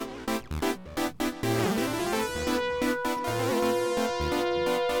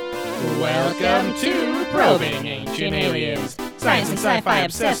Welcome to Probing Ancient Aliens. Science and sci-fi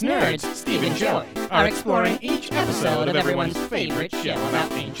obsessed nerds, Steve and Joey, are exploring each episode of everyone's favorite show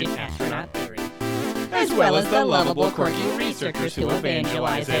about ancient astronaut theory, as well as the lovable, quirky researchers who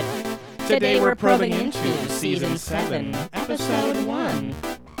evangelize it. Today we're probing into Season 7, Episode 1,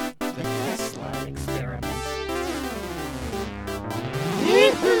 The Tesla Experiment.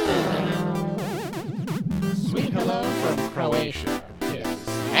 Sweet hello from Croatia.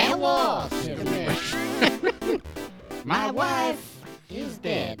 Hello, my wife is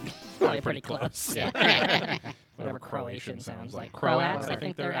dead. Probably pretty close. Yeah. Whatever Croatian sounds like. Croats, I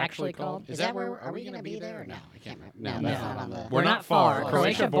think they're actually called. Is that where, are we going to be there? No, I can't remember. No, that's not on the... We're not far.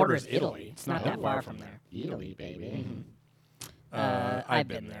 Croatia borders Italy. It's not that far from there. Italy, baby. I've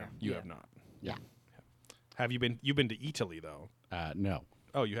been there. You have not. Yeah. Have you been? You've been to Italy, though. No.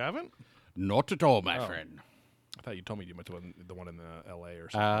 Oh, you haven't? Not at all, my friend. I thought you told me you went to the one in L.A. or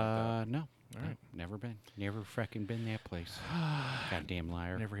something like that. No. All right. Never been. Never frickin' been that place. Goddamn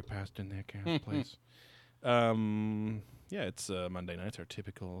liar. Never passed in that kind of place. Yeah, it's Monday night. It's our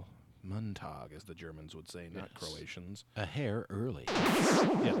typical Montag, as the Germans would say, not Croatians. A hair early.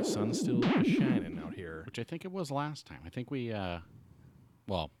 Yeah, the sun's still shining out here. Which I think it was last time. I think we,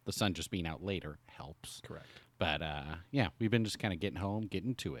 well, the sun just being out later helps. Correct. But, yeah, we've been just kind of getting home,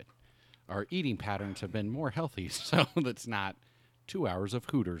 getting to it. Our eating patterns have been more healthy, so that's not 2 hours of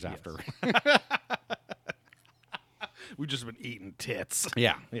Hooters after. We've just been eating tits.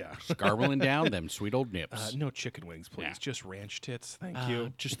 Yeah. Yeah. Scarveling down them sweet old nips. No chicken wings, please. Yeah. Just ranch tits. Thank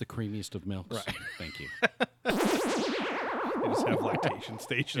you. Just the creamiest of milks. Right. Thank you. They just have lactation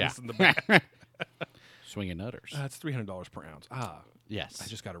stations in the back. Swinging nutters. It's $300 per ounce. Yes. I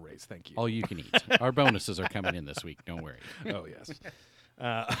just got a raise. Thank you. All you can eat. Our bonuses are coming in this week. Don't worry. Oh, yes.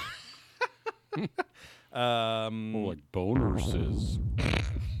 Like bonuses.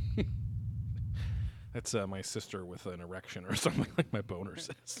 That's my sister with an erection or something like my boner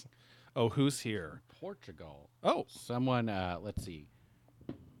says. Oh, who's here? Portugal. Oh. Someone, let's see.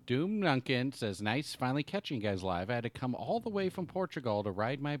 Doom Duncan says, nice finally catching you guys live. I had to come all the way from Portugal to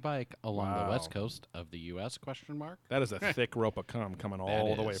ride my bike along the west coast of the U.S., ? That is a thick rope of cum coming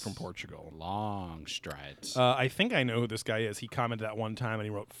all the way is. from Portugal. Long strides. I think I know who this guy is. He commented that one time and he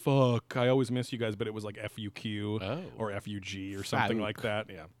wrote, fuck, I always miss you guys, but it was like FUQ or FUG or something Fauk. like that.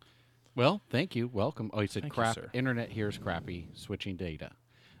 Yeah. Well, thank you. Welcome. Oh, he said, Thank you, crap. sir. Internet here is crappy. Switching data.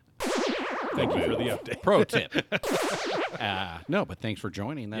 Thank you for the update. Pro tip. No, but thanks for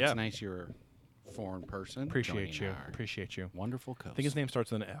joining. That's Yeah. nice. You're a foreign person. Appreciate joining you. our Appreciate you. Wonderful coast. I think his name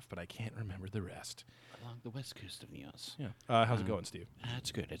starts with an F, but I can't remember the rest. Along the west coast of the U.S. Yeah. How's it going, Steve?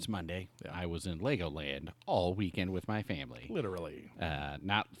 That's good. It's Monday. Yeah. I was in Legoland all weekend with my family. Literally.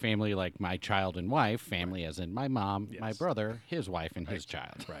 Not family like my child and wife. Family as in my mom, my Yes. brother, his wife, and his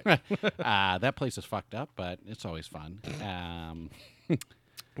child. Right. That place is fucked up, but it's always fun.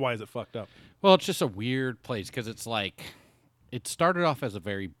 Why is it fucked up? Well, it's just a weird place because it's like it started off as a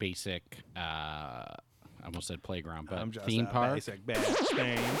very basic. I almost said playground, but I'm just theme a park. basic bitch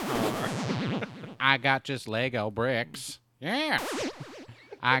theme park. I got just Lego bricks. Yeah.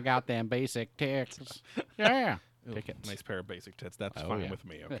 I got them basic tickets. Yeah. Tickets. Nice pair of basic tits. That's Oh, fine yeah. with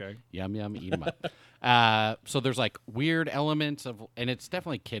me, okay? Yum, yum, eat them up. So there's like weird elements of, and it's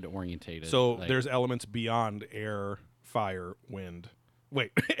definitely kid orientated. So like, there's elements beyond air, fire, wind.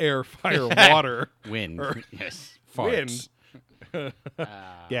 Wait, air, fire, water. wind. or Yes. wind. Farts.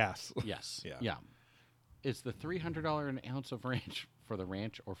 Gas. Yes. Yeah. Yeah. Is the $300 an ounce of ranch for the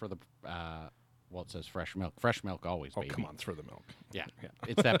ranch or for the, well, it says fresh milk. Fresh milk always, Oh, baby. come on. It's for the milk. Yeah.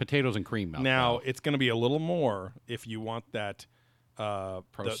 It's that potatoes and cream milk. Now, though. it's going to be a little more if you want that the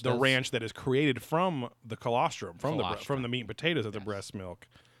Processed? ranch that is created from the colostrum, from Colostrum. the meat and potatoes of the breast milk.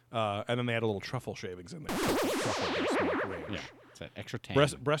 And then they add a little truffle shavings in there. Truffle breast milk ranch. Yeah. It's that extra tang.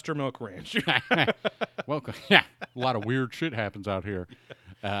 Breaster milk ranch. Welcome. Yeah. A lot of weird shit happens out here.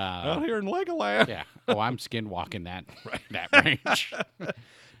 Out here in Legoland. Yeah. Oh, I'm skin walking that range.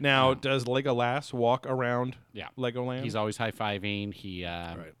 Now, does Legolas walk around Yeah. Legoland? He's always high fiving.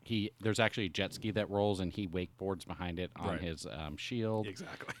 He there's actually a jet ski that rolls and he wakeboards behind it on Right. his shield.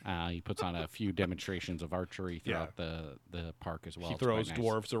 Exactly. He puts on a few demonstrations of archery throughout the park as well. He It's quite throws nice.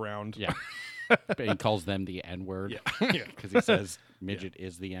 dwarves around. Yeah. But he calls them the N-word. Yeah. Because he says midget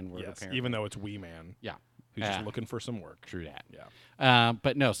is the N-word Yes, apparently. even though it's Wee Man, Yeah. who's just looking for some work. True that. Yeah.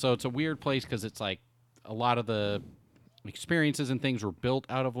 But no, so it's a weird place because it's like a lot of the experiences and things were built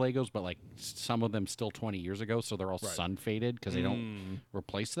out of Legos, but like some of them still 20 years ago, so they're all sun faded because they don't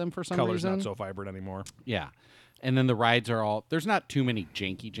replace them for some Color's reason. not so vibrant anymore. Yeah. And then the rides are all, there's not too many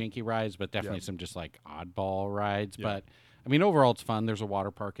janky rides, but definitely some just like oddball rides. Yeah. I mean, overall, it's fun. There's a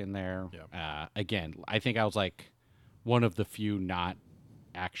water park in there. Yeah. Again, I think I was like one of the few not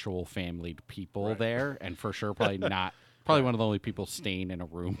actual family people there, and for sure probably one of the only people staying in a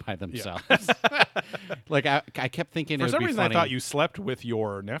room by themselves. Like I kept thinking For it would some be reason funny. I thought you slept with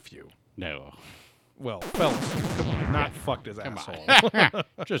your nephew. No. Well, fellas, come on, not fucked his asshole.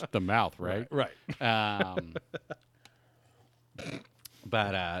 Just the mouth, right? Right.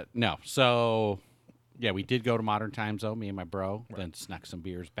 But no. So yeah, we did go to Modern Times though, me and my bro. Then snuck some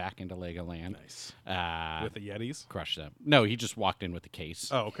beers back into Legoland. Nice. With With the Yetis? crushed them. No, he just walked in with the case.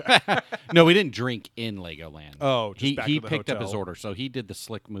 Oh, okay. No, we didn't drink in Legoland. Oh, just back he to the picked up his hotel. order. So he did the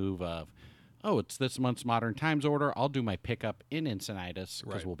slick move of, oh, it's this month's Modern Times order. I'll do my pickup in Encinitas because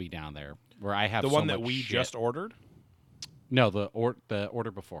Right. we'll be down there where I have The so one that much we shit. just ordered? No, the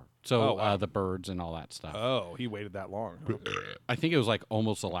order before. So Oh, wow. the birds and all that stuff. Oh, he waited that long. huh? I think it was like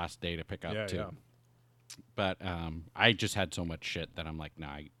almost the last day to pick up Yeah, too. yeah. But I just had so much shit that I'm like, nah,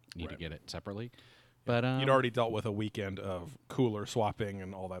 I need to Right. get it separately. But You'd already dealt with a weekend of cooler swapping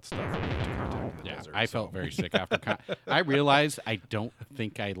and all that stuff. when you went to Kentucky in the yeah, desert, I so- felt very sick after. I realized I don't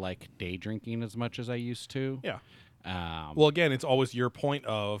think I like day drinking as much as I used to. Yeah. Um, Well, again, it's always your point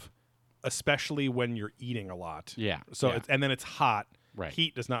of, especially when you're eating a lot. yeah. So yeah, It's, and then it's hot. Right.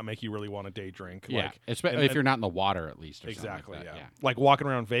 Heat does not make you really want to day drink. yeah. Like, Especially if you're not in the water at least. Or exactly. something like Yeah. that, Like walking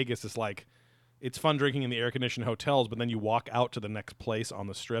around Vegas is like, it's fun drinking in the air conditioned hotels, but then you walk out to the next place on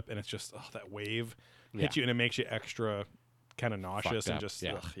the strip, and it's just that wave hits Yeah. you, and it makes you extra kind of nauseous and up, just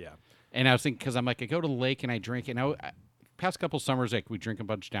yeah. yeah. And I was thinking, because I'm like, I go to the lake and I drink, and past couple summers, like we drink a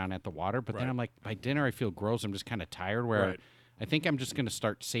bunch down at the water, but then Right. I'm like, by dinner I feel gross. I'm just kind of tired. Where Right. I think I'm just going to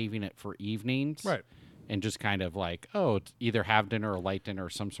start saving it for evenings, Right. And just kind of like, oh, it's either have dinner or light dinner or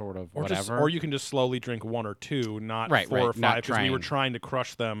some sort of Or whatever. or you can just slowly drink one or two, not Right, four right, or not five, because we were trying- trying to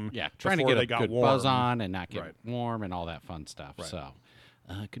crush them. yeah, trying to before get they a got good warm. buzz on and not get Right. warm and all that fun stuff. Right. So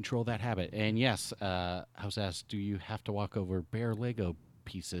control that habit. And yes, I was asked, do you have to walk over bare Lego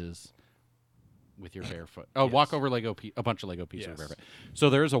pieces with your bare foot? Oh, walk Yes. over a bunch of Lego pieces with Yes. barefoot. So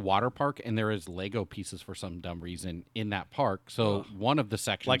there is a water park, and there is Lego pieces for some dumb reason in that park. So one of the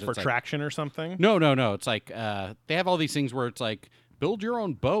sections, Like for it's traction or something. No. It's like they have all these things where it's like build your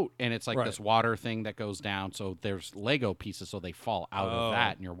own boat, and it's like Right. this water thing that goes down. So there's Lego pieces, so they fall out of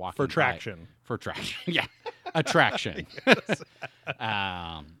that, and you're walking for by it. traction. For traction, yeah, attraction.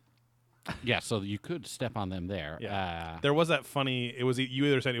 Yeah, so you could step on them there. Yeah. There was that funny. It was you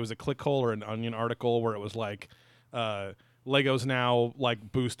either said it was a ClickHole or an Onion article where it was like, Legos now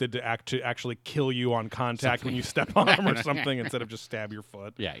like boosted to actually kill you on contact when you step on them or something instead of just stab your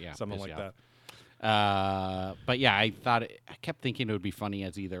foot. Yeah, something piss like you that. off. But yeah, I kept thinking it would be funny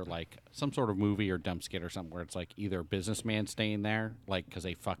as either like some sort of movie or dumb skit or something where it's like either a businessman staying there, like because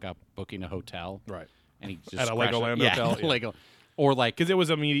they fuck up booking a hotel, Right. and he just At a crashes- Legoland yeah, hotel? Yeah. Lego, or like Because it was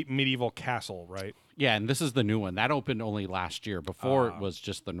a medieval castle, right? yeah, and this is the new one that opened only last year. Before it was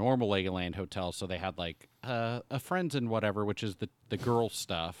just the normal Legoland hotel, so they had like a Friends and whatever, which is the girl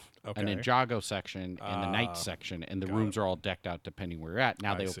stuff, an Okay. Ninjago section, and the night section, and the rooms are all decked out depending where you're at.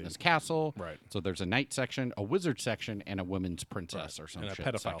 Now I they see. open this castle, Right. So there's a knight section, a wizard section, and a women's princess or some And a shit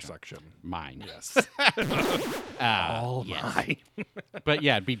pedophile section. Mine, Yes. all mine. but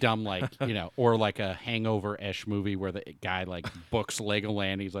yeah, it'd be dumb, like or like a Hangover-ish movie where the guy like books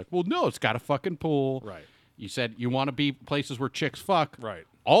Legoland. He's like, well, no, it's got a fucking pool. Right. You said you want to be places where chicks fuck. Right.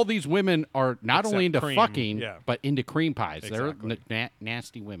 All these women are not Except only into cream, fucking, yeah. but into cream pies. Exactly. They're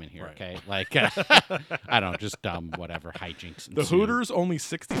nasty women here, Right. okay? Like, I don't know, just dumb, whatever, hijinks. The ensue. Hooters only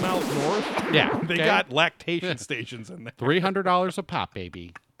 60 miles north. Yeah. They okay? got lactation stations in there. $300 a pop,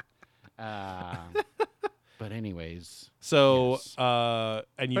 baby. But anyways, So, Yes.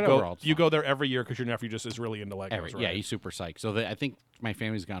 and you But go overall, it's you fine. go there every year because your nephew just is really into Legos, right? yeah, he's super psyched. So I think my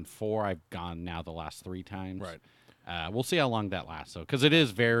family's gone 4. I've gone now the last 3 times. Right. We'll see how long that lasts, though, because it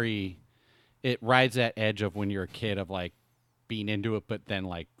is it rides that edge of when you're a kid of like being into it, but then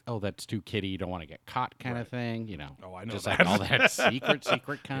like, oh, that's too kiddie, you don't want to get caught kind of thing, Oh, I know just that. like all that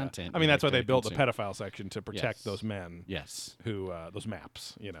secret content. I mean, you that's why like they to built the consume. pedophile section to protect Yes. those men Yes, who those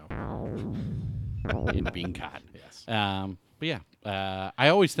maps, into being caught. Yes. But yeah, I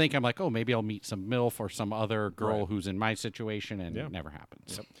always think I'm like, oh, maybe I'll meet some MILF or some other girl Right. who's in my situation, and Yeah. it never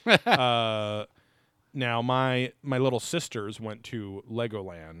happens. Now my little sisters went to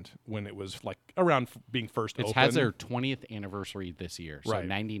Legoland when it was like around being first It open. has their 20th anniversary this year, so Right.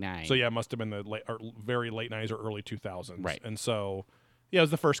 99. So yeah, it must have been the very late 90s or early 2000s. Right. And so yeah, it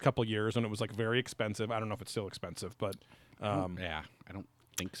was the first couple years when it was like very expensive. I don't know if it's still expensive, but yeah, I don't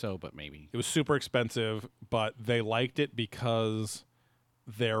think so, but maybe. it was super expensive, but they liked it because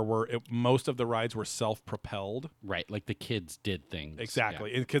most of the rides were self-propelled. Right, like the kids did things.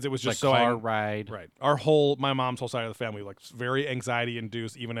 Exactly, because it was Like just so car ride. Right. My mom's whole side of the family, like, very anxiety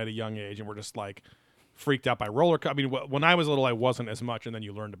induced, even at a young age, and we're just like freaked out by roller coaster. I mean, when I was little, I wasn't as much, and then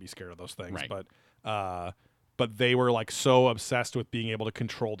you learn to be scared of those things. Right. But they were like so obsessed with being able to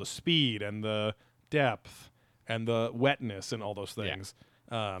control the speed and the depth and the wetness and all those things.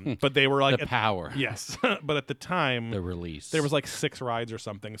 But they were like The power. Yes, but at the time, The release. there was like 6 rides or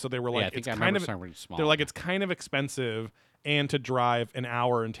something, so they were like, I think it's I kind remember of something small. they're like, it's kind of expensive, and to drive an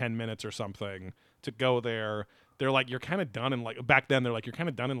hour and 10 minutes or something to go there. They're like, you're kind of done in like, back then they're like, you're kind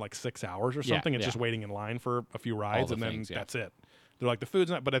of done in like 6 hours or Yeah, something. It's yeah. just waiting in line for a few rides, the and then things, yeah. that's it. They're like, the food's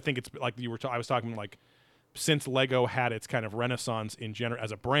not, but I think it's like I was talking, like, since Lego had its kind of renaissance in general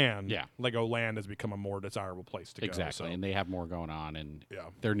as a brand, Yeah. Legoland has become a more desirable place to Exactly, go. So. and they have more going on, and Yeah.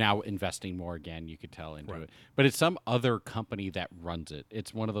 they're now investing more again. You could tell into Right. it, but it's some other company that runs it.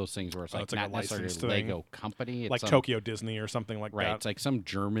 It's one of those things where it's like it's like a not necessarily a licensed thing. Lego company. It's Like some, Tokyo Disney or something like right? that. It's like some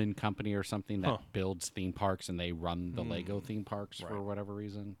German company or something that Huh. builds theme parks, and they run the Lego theme parks for Right. whatever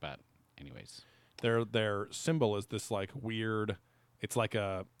reason. But anyways, Their symbol is this like weird. It's like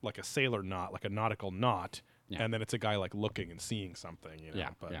a sailor knot, like a nautical knot, Yeah. and then it's a guy like looking and seeing something.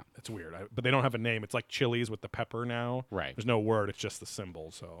 Yeah, but yeah. it's weird. But they don't have a name. It's like Chili's with the pepper now. Right. There's no word. It's just the symbol.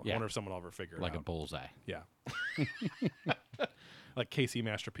 So Yeah. I wonder if someone will ever figure like it a out. bullseye. Yeah. Like Casey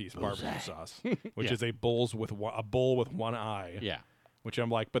Masterpiece barbecue sauce, which Yeah. is a bowl with one eye. Yeah, Which I'm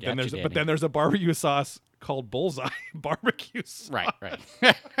like, but Gotcha, then Danny. there's a barbecue sauce called Bullseye barbecue sauce. right,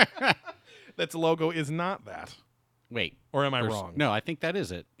 right. That's logo is not that. Wait, Or am I there's- wrong? No, I think that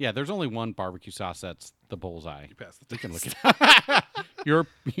is it. Yeah, there's only one barbecue sauce that's the bullseye. You passed the You can look test. it up.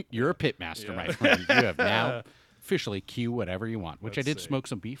 you're a pit master, my Yeah. friend. You have now officially cue whatever you want. Which I Let's did see. smoke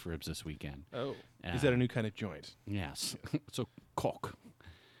some beef ribs this weekend. Oh, is that a new kind of joint? Yes, it's a cock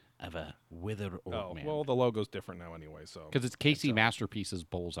of a withered old Oh, man. well, the logo's different now anyway. So Because it's Casey Masterpiece's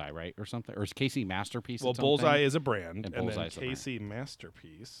Bullseye, right, or something, or is Casey Masterpiece? well, its own Bullseye thing? is a brand, And and then Bullseye's a brand. Casey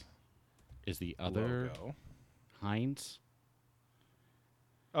Masterpiece is the other logo. Heinz.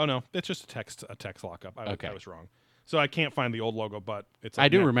 Oh no, it's just a text lockup. Okay. I was wrong. So I can't find the old logo, but it's. I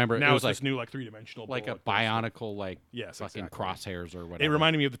Like do now, remember it now was it's this new like 3-dimensional, Like a bull, this. bionicle, like Yes, fucking exactly. crosshairs or whatever. It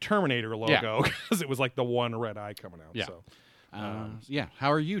reminded me of the Terminator logo because it was like the one red eye coming out. Yeah. So. Yeah.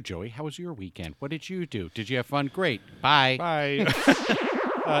 How are you, Joey? How was your weekend? What did you do? Did you have fun? Great. Bye. Bye.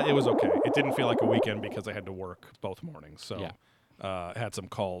 It was okay. It didn't feel like a weekend because I had to work both mornings. So Yeah. I had some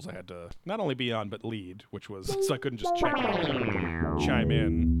calls I had to not only be on, but lead, which was so I couldn't just chime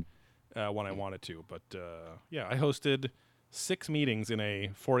in when I wanted to. But yeah, I hosted 6 meetings in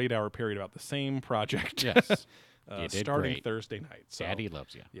a 48-hour period about the same project. Yes. You did starting great. Thursday night. So, Daddy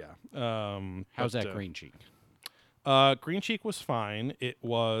loves you. Yeah. How's but, that green cheek? Green Cheek was fine.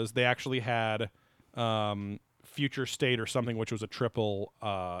 They actually had Future State or something, which was a triple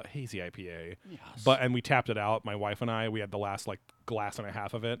hazy IPA. Yes. And we tapped it out. My wife and I, we had the last like glass and a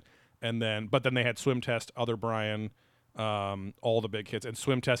half of it, and then they had Swim Test, Other Brian, all the big hits, and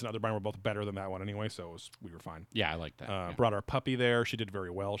Swim Test and Other Brian were both better than that one anyway, so we were fine. Yeah, I like that. Yeah. Brought our puppy there. She did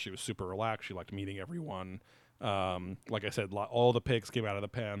very well. She was super relaxed. She liked meeting everyone. Like I said, all the pigs came out of the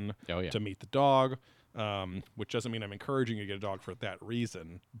pen Oh, yeah. to meet the dog, which doesn't mean I'm encouraging you to get a dog for that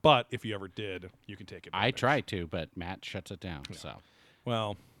reason. But if you ever did, you can take it. I tried to, but Matt shuts it down. So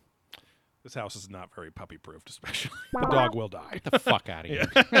Well, this house is not very puppy proofed, especially. The dog will die. get the fuck out of here.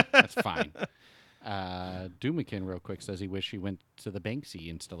 That's fine. Doomikin real quick says he wished he went to the Banksy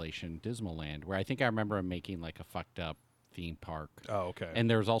installation, Dismal Land, where I think I remember him making like a fucked up theme park. Oh, okay. And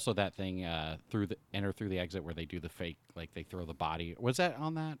there's also that thing enter through the exit where they do the fake, like they throw the body. Was that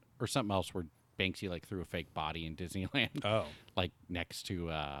on that or something else where Banksy like threw a fake body in Disneyland, Oh. like next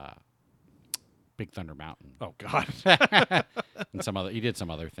to Big Thunder Mountain, Oh, God. and he did some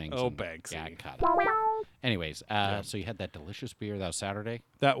other things. Oh, and Banksy. got cut. Anyways, so you had that delicious beer. That was Saturday.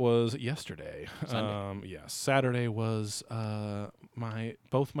 That was yesterday. Sunday. Yeah, Saturday was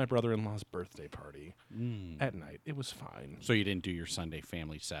both my brother-in-law's birthday party at night. It was fine. So you didn't do your Sunday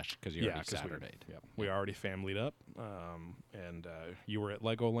family sesh because you already 'cause Saturday. we already familyed up. And you were at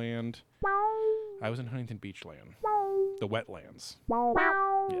Legoland. I was in Huntington Beach Land, the wetlands.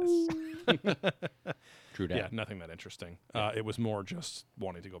 Yes. True that. Yeah, nothing that interesting. It was more just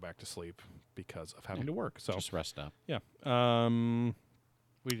wanting to go back to sleep because of having to work. So Just rest up. yeah. What are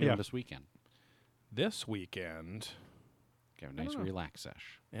you doing Yeah. this weekend? This weekend, Get a nice know. relax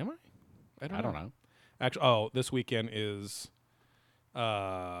sesh. am I? I don't know. Actually, this weekend is,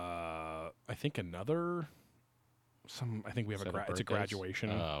 I think another. I think we have it's a Birthdays? graduation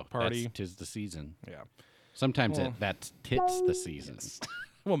Oh, party. Tis the season. Yeah. Sometimes that's tits the season.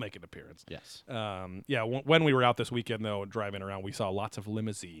 We'll make an appearance. Yes. When we were out this weekend, though, driving around, we saw lots of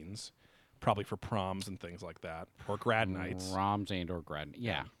limousines, probably for proms and things like that, or grad nights. Proms and or grad.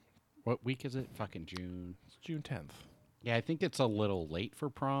 Yeah. What week is it? Fucking June. It's June 10th. Yeah, I think it's a little late for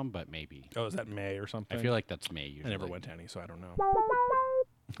prom, but maybe. Oh, is that May or something? I feel like that's May usually. I never went to any, so I don't know.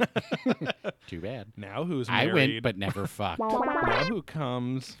 Too bad. Now who's I married? went, but never fucked. Now who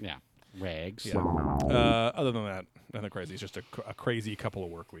comes? Yeah. Rags. Yeah. Other than that, nothing crazy. It's just a crazy couple of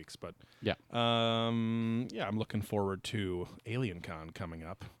work weeks. But Yeah. I'm looking forward to AlienCon coming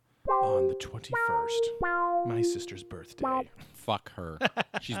up on the 21st, my sister's birthday. Fuck her.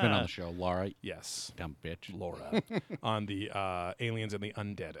 She's been on the show. Laura, Yes, dumb bitch. Laura, on the Aliens and the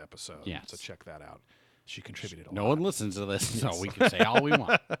Undead episode. Yes. So check that out. She contributed a No lot. one listens to this, so we can say all we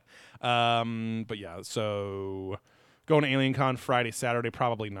want. But yeah, so going to AlienCon Friday, Saturday,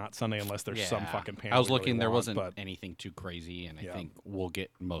 probably not Sunday unless there's some fucking panel. I was we looking. really There want, wasn't but anything too crazy, and Yeah. I think we'll get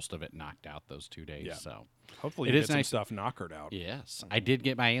most of it knocked out those 2 days. Yeah. So hopefully it you is get some nice- stuff knockered out. yes, I did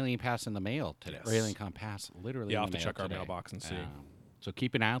get my Alien Pass in the mail today. Or Yes. AlienCon Pass, literally. Yeah, I'll in have to the mail check our today. mailbox and see. So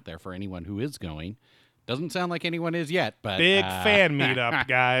keep an eye out there for anyone who is going. Doesn't sound like anyone is yet, but Big fan meetup,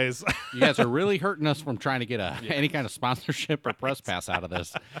 guys. you guys are really hurting us from trying to get any kind of sponsorship or press pass out of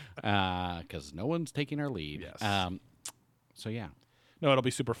this, because no one's taking our lead. Yes. So yeah, No, it'll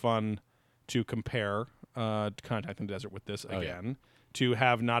be super fun to compare Contact in the Desert with this yeah. again. To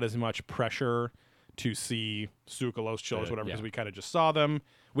have not as much pressure to see Tsoukalos shows, whatever, yeah. because we kind of just saw them.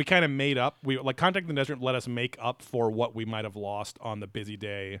 We kind of made up. We like Contact in the Desert let us make up for what we might have lost on the busy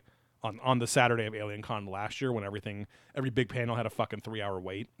day on the Saturday of AlienCon last year, when every big panel had a fucking 3-hour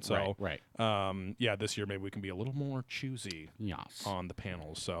wait. So right. This year maybe we can be a little more choosy Yes. on the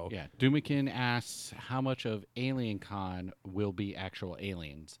panels. So Yeah, Doomikin asks how much of AlienCon will be actual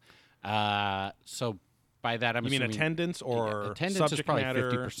aliens. So by that I'm you mean assuming attendance or attendance subject is probably matter?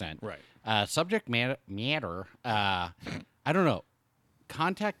 50%. Right. Subject matter. I don't know.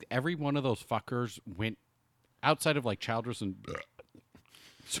 Contact, every one of those fuckers went outside of like Childress and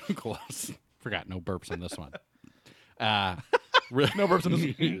so close. Forgot no burps on this one. No burps in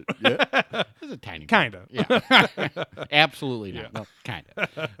this. Yeah. There's a tiny Kinda. Yeah. Absolutely not. No, kind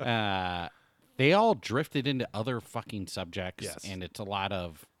of. They all drifted into other fucking subjects, Yes. and it's a lot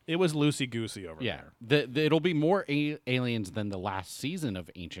of It was loosey goosey over there. It'll be more aliens than the last season of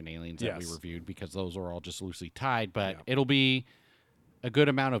Ancient Aliens that we Yes. reviewed, because those are all just loosely tied. But Yeah. it'll be a good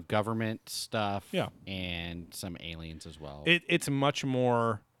amount of government stuff, Yeah. and some aliens as well. It's much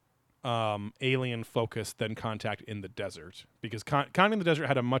more alien focused than Contact in the Desert, because Contact in the Desert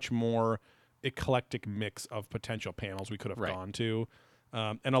had a much more eclectic mix of potential panels we could have Right. gone to,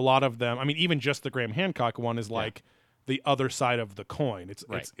 and a lot of them. I mean, even just the Graham Hancock one is like the other side of the coin.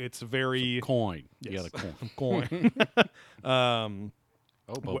 It's very coin. yes. The other coin. coin.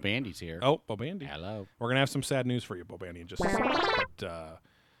 Oh, Bo Bandy's here. Oh, Bobandy. Hello. We're gonna have some sad news for you, Bobandy, in just a second.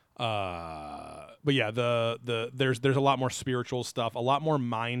 But yeah, there's a lot more spiritual stuff, a lot more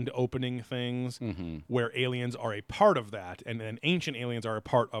mind opening things where aliens are a part of that, and then ancient aliens are a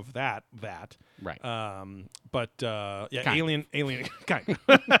part of that. Right. Alien kind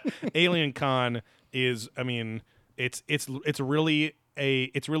Alien Con is, I mean, it's really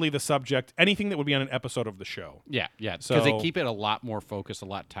the subject. Anything that would be on an episode of the show. Yeah, because So- they keep it a lot more focused, a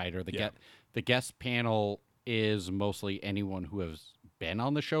lot tighter. Yeah. The guest panel is mostly anyone who has been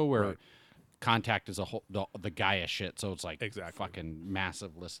on the show, where Right. Contact is a whole the Gaia shit. So it's like Exactly. fucking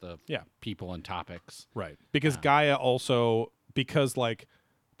massive list of Yeah. people and topics. Right. Because Gaia also, because like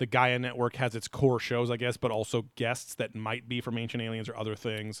the Gaia network has its core shows, I guess, but also guests that might be from Ancient Aliens or other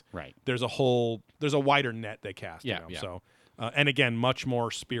things. Right. There's a wider net they cast. Yeah, You know? yeah. So, and again, much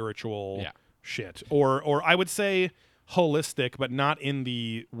more spiritual Yeah. shit, or I would say holistic, but not in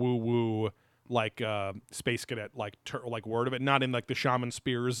the woo woo like space cadet like like word of it, not in like the shaman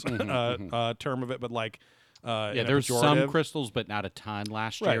spears term of it, but like Yeah, in a there's some pejorative. crystals, but not a ton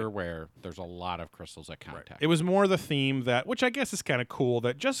last Right. year, where there's a lot of crystals at Right. Contact. It was more the theme that, which I guess is kind of cool,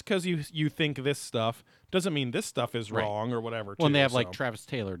 that just because you think this stuff doesn't mean this stuff is Right. wrong or whatever. Well, and too, they have like so. Travis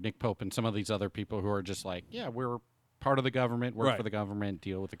Taylor, Nick Pope, and some of these other people who are just like, yeah, we're part of the government, work Right. for the government,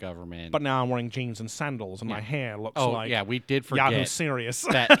 deal with the government. But now I'm wearing jeans and sandals, and my hair looks oh like yeah, we did Yahoo forget Serious.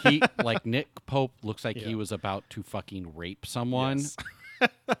 that he, like Nick Pope, looks like he Yeah. was about to fucking rape someone Yes.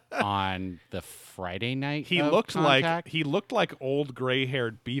 on the Friday night. He of looked Contact. like old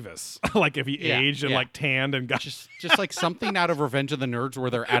gray-haired Beavis, like if he Yeah, aged and yeah. like tanned and got just like something out of Revenge of the Nerds, where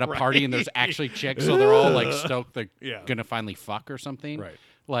they're at a party and there's Right. actually chicks, so they're all like stoked they're Yeah. gonna finally fuck or something. Right.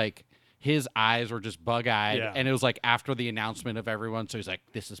 Like his eyes were just bug-eyed, Yeah. and it was like after the announcement of everyone, so he's like,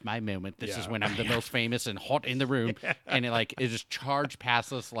 "This is my moment. This is Yeah. when I'm the most famous and hot in the room," and it just charged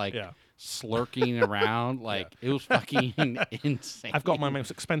past us like Yeah. slurking around, like it was fucking insane. I've got my most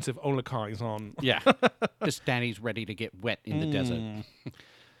expensive Olakais on. yeah. This Danny's ready to get wet in the desert.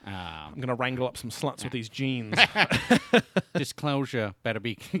 I'm gonna wrangle up some sluts with these jeans. Disclosure better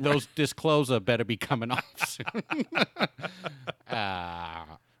be those disclosure better be coming off soon.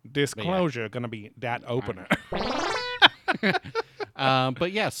 Disclosure gonna be that opener.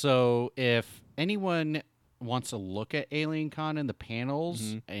 But yeah, so if anyone wants to look at Alien Con and the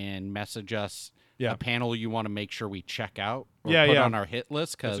panels and message us Yeah. a panel you want to make sure we check out or Yeah, put yeah. on our hit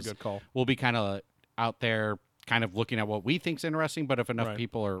list, That's a because good call. we'll be kind of out there kind of looking at what we think's interesting, but if enough Right.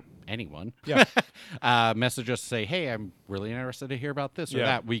 people or anyone Yeah. message us, say, hey, I'm really interested to hear about this or Yeah.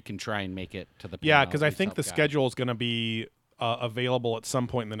 that, we can try and make it to the panel. Yeah, because I and think the help guide. schedule is gonna be available at some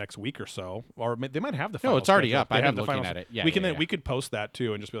point in the next week or so, or they might have the. No, Final it's already schedule. up. They I've have been the looking final- at it. Yeah, we can yeah, then yeah. we could post that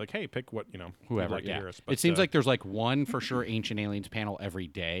too and just be like, hey, pick what you'd Whoever, like to yeah. hear us. But, It seems like there's like one for sure Ancient Aliens panel every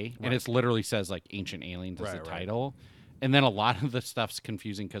day, and it's literally says like Ancient Aliens as Right, the right. title. And then a lot of the stuff's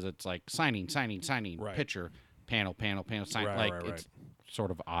confusing because it's like signing, Right. picture, panel, sign. Right, like right, it's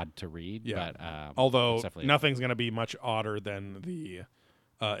sort of odd to read. Yeah. But although it's definitely- nothing's gonna be much odder than the.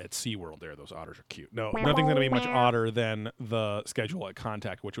 At SeaWorld there, those otters are cute. No, nothing's going to be much odder than the schedule at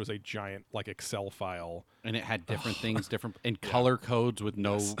Contact, which was a giant, like, Excel file. and it had different things, different and color codes with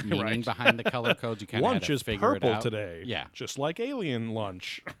no meaning right. behind the color codes. You kind of Lunch is figure it purple out. today. Yeah. Just like alien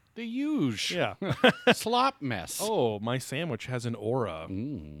lunch. The huge Yeah. slop mess. Oh, my sandwich has an aura.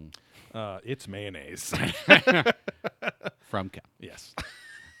 Mm. It's mayonnaise. From Cup. Yes.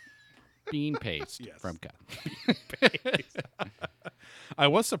 Bean paste Yes. from Cup. I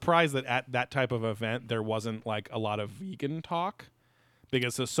was surprised that at that type of event, there wasn't, like, a lot of vegan talk.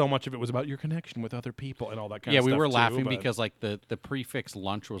 Because so much of it was about your connection with other people and all that kind Yeah, of stuff. we were too, laughing but- because like the prefix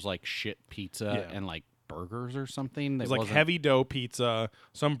lunch was like shit pizza Yeah. and like burgers or something. It was like heavy dough pizza,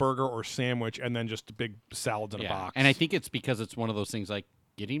 some burger or sandwich, and then just big salads in a box. And I think it's because it's one of those things like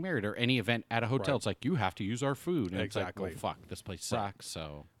getting married or any event at a hotel. Right. It's like you have to use our food. And Exactly. It's like, well, fuck, this place sucks.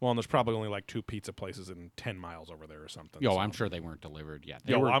 So, Well, and there's probably only like 2 pizza places in 10 miles over there or something. yo, so. I'm sure they weren't delivered yet.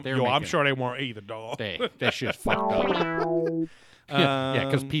 They Yo, were, I'm, they were yo, I'm making- sure they weren't either, dog. They shit fucked up. Yeah,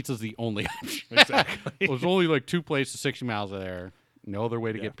 because Um, pizza's the only option. Exactly. Well, there's only like 2 places 60 miles of there. No other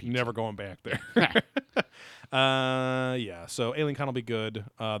way to Yeah, get pizza. never going back there. Yeah. So Alien Con will be good.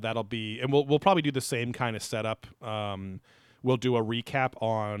 That'll be, and we'll probably do the same kind of setup. We'll do a recap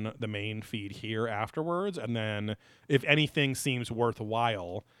on the main feed here afterwards, and then if anything seems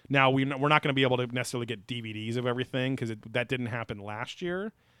worthwhile, now we're not going to be able to necessarily get DVDs of everything because that didn't happen last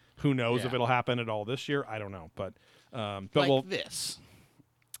year. Who knows if Yeah. it'll happen at all this year? I don't know, but like we'll. this.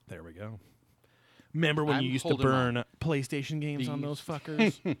 There we go. Remember when I'm you used to holding burn PlayStation games on those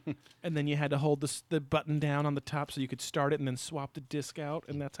fuckers? And then you had to hold the button down on the top so you could start it and then swap the disc out,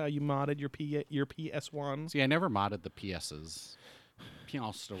 and that's how you modded your PS1s. See, I never modded the PSs.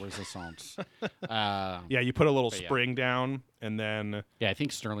 Pièce de Resistance. Yeah, you put a little But yeah. spring down, and then Yeah, I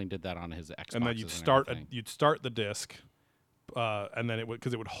think Sterling did that on his Xbox. and then you'd start the disc, and then it would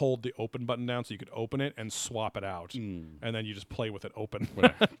because it would hold the open button down so you could open it and swap it out, and then you just play with it open.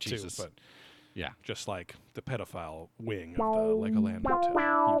 Whatever. too, Jesus. but Yeah. just like the pedophile wing of the Legoland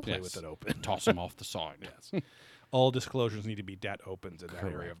Hotel, you play Yes. with it open. Toss him off the side. Yes. All disclosures need to be dat opens in that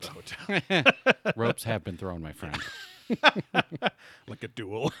area of the hotel, Ropes have been thrown, my friend. like a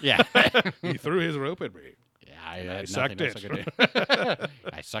duel. Yeah. He threw his rope at me. Yeah, I had sucked nothing else it. I could do.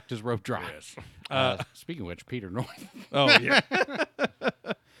 I sucked his rope dry. Yes. Speaking of which, Peter North. Oh yeah.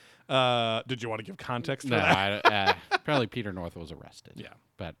 Did you want to give context for No, that? apparently Peter North was arrested. Yeah.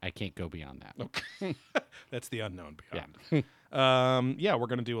 But I can't go beyond that. That's the unknown beyond. Yeah. Yeah, we're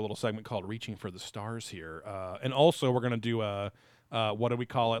gonna do a little segment called "Reaching for the Stars" here, and also we're gonna do a. What do we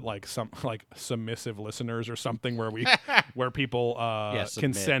call it? Like some like submissive listeners or something where we where people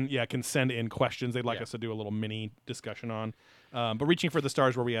can submit. can send in questions they'd like Yeah. us to do a little mini discussion on. But reaching for the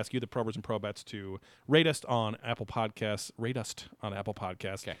stars, where we ask you, the probers and probettes, to rate us on Apple Podcasts. Rate us on Apple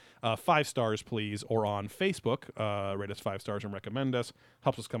Podcasts. Okay. 5 stars, please, or on Facebook. Rate us 5 stars and recommend us.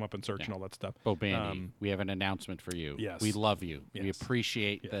 Helps us come up in search and all that stuff. Bo Bandy, we have an announcement for you. Yes. We love you. We Yes.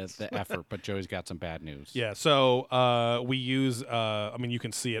 appreciate Yes. the effort, but Joey's got some bad news. Yeah, so we use, I mean, you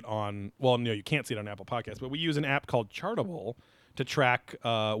can see it on, well, no, you can't see it on Apple Podcasts, but we use an app called Chartable to track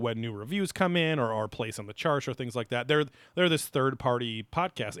when new reviews come in or place on the charts or things like that. They're this third-party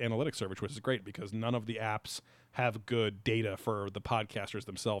podcast analytics service, which is great because none of the apps have good data for the podcasters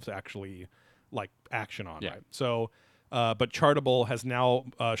themselves to actually, like, action on, Yeah. right? So But Chartable has now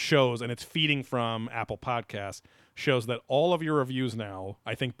shows, and it's feeding from Apple Podcasts, shows that all of your reviews now,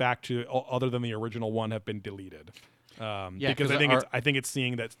 I think back to other than the original one, have been deleted. Because I think it's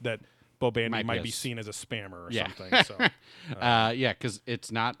seeing that Bo Bandy might be seen as a spammer or something. So, because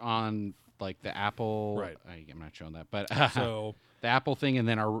it's not on like the Apple. Right. I'm not showing that, but so the Apple thing, and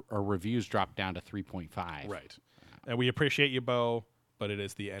then our reviews dropped down to 3.5. Right. And we appreciate you, Bo, but it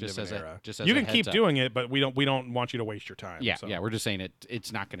is the end of an era. Just as you a can keep heads up. doing it, but we don't want you to waste your time. Yeah, so. yeah. We're just saying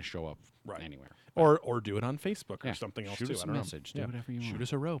it's not going to show up anywhere. Or do it on Facebook or Yeah. something else Shoot too. us I a don't know. message. Do whatever you Shoot want.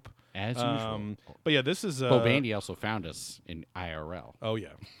 us a rope. As usual. But yeah, this is Bo Bandy also found us in IRL. Oh yeah,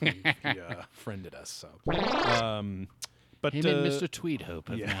 he friended us. So, but Him and Mr. Tweedhope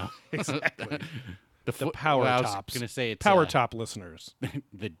have now. exactly. The power I was tops. going to say it's Power top listeners.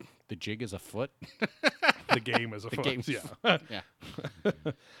 the jig is a foot. The game is a foot. game's- Yeah.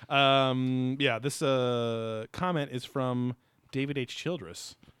 Yeah. This comment is from David H.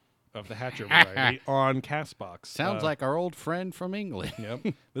 Childress of the Hatcher variety on Castbox. Sounds like our old friend from England. Yep.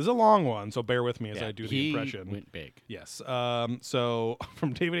 This is a long one, so bear with me as I do the he impression. went big. Yes. So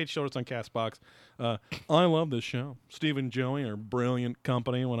from David H. Childress on Castbox, I love this show. Steve and Joey are brilliant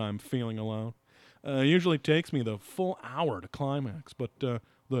company when I'm feeling alone. Usually takes me the full hour to climax, but the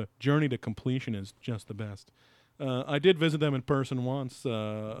journey to completion is just the best. I did visit them in person once.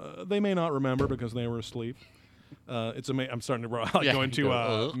 They may not remember because they were asleep. It's amazing. I'm starting to go into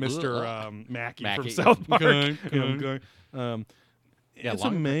Mr. Mackey from Mackey. South Park. Okay. It's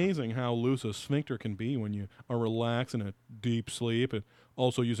amazing how loose a sphincter can be when you are relaxed in a deep sleep and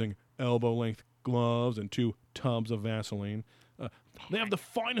also using elbow-length gloves and 2 tubs of Vaseline. They have the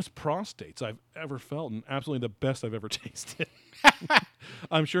finest prostates I've ever felt and absolutely the best I've ever tasted.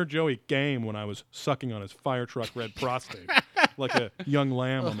 I'm sure Joey came when I was sucking on his fire truck red prostate like a young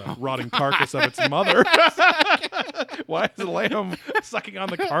lamb on the rotting carcass of its mother. Why is a lamb sucking on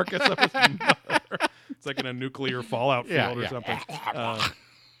the carcass of its mother? It's like in a nuclear fallout field or something.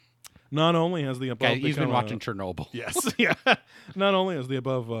 Not only has the above He's been become watching Chernobyl. Yes, yeah. Not only has the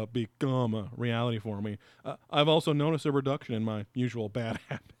above become a reality for me, I've also noticed a reduction in my usual bad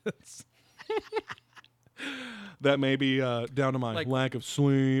habits. That may be down to my lack of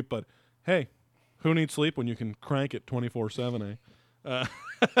sleep, but hey, who needs sleep when you can crank it 24/7? I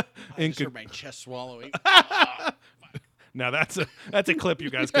just heard my chest swallowing. Now that's a clip you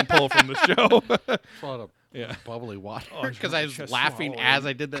guys can pull from the show. Swallowed Yeah. bubbly water Oh, because I was just laughing swallowing. as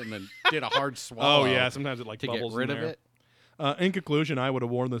I did that and then did a hard swallow. Oh yeah, sometimes it like to bubbles get rid in of there. it. In conclusion, I would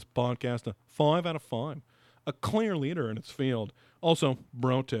award this podcast a 5 out of 5. A clear leader in its field. Also,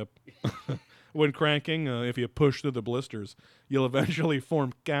 bro tip. When cranking, if you push through the blisters, you'll eventually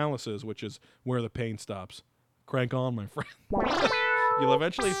form calluses, which is where the pain stops. Crank on, my friend. You'll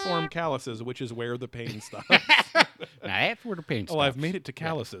eventually form calluses, which is where the pain stops. Now that's where the pain stops. Oh, I've made it to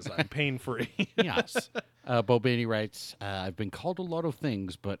calluses. I'm pain-free. Yes. Bo Baney writes, I've been called a lot of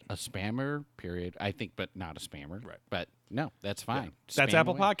things, but a spammer, period. I think, but not a spammer. Right. But no, that's fine. That's Spam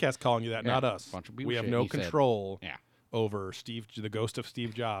Apple away. Podcast calling you that, Yeah, not us. bunch of people We have shit, no he said. control Yeah. over the ghost of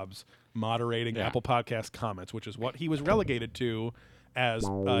Steve Jobs moderating Yeah. Apple Podcast comments, which is what he was relegated to as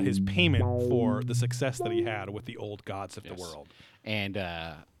his payment for the success that he had with the old gods of the world. And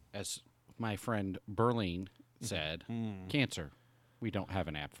as my friend Berlin said, cancer. We don't have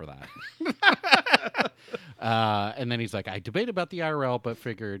an app for that. And then he's like, I debated about the IRL, but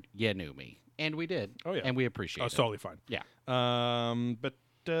figured you knew me. And we did. Oh, yeah. And we appreciate Oh, it. it's totally fine. Yeah. But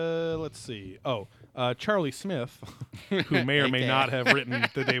let's see. Charlie Smith, who may or may not have written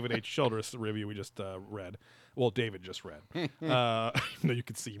the David H. Childress review we just read. Well, David just read. No, you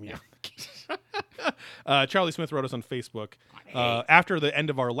can see me. Charlie Smith wrote us on Facebook after the end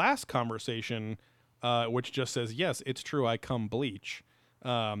of our last conversation, which just says, yes, it's true, I cum bleach.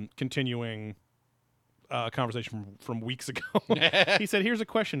 Continuing a conversation from weeks ago. He said, here's a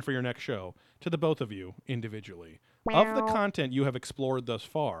question for your next show to the both of you individually. Of the content you have explored thus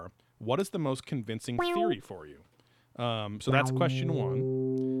far, what is the most convincing theory for you? So that's question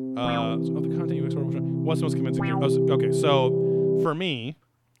one. So of the content you explored, what's the most convincing theory? Okay, so for me,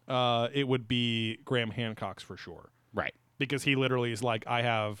 it would be Graham Hancock's for sure. Right. Because he literally is like, I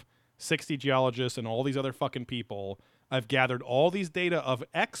have 60 geologists and all these other fucking people. I've gathered all these data of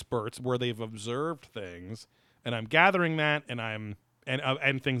experts where they've observed things, and I'm gathering that,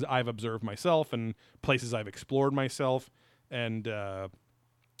 and things I've observed myself, and places I've explored myself, and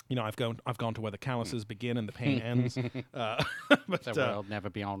I've gone to where the calluses begin and the pain ends. But The world never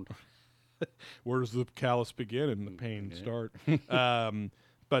beyond. where does the callus begin and the pain start?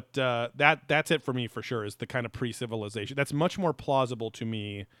 But that's it for me for sure. Is the kind of pre-civilization that's much more plausible to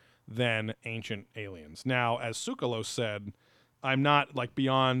me than ancient aliens. Now, as Tsoukalos said, I'm not like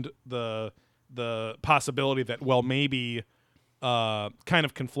beyond the possibility that, well, maybe kind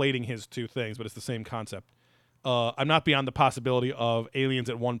of conflating his two things, but it's the same concept. I'm not beyond the possibility of aliens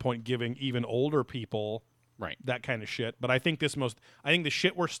at one point giving even older people Right. that kind of shit. But I think the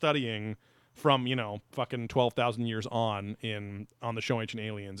shit we're studying from, fucking 12,000 years on the show Ancient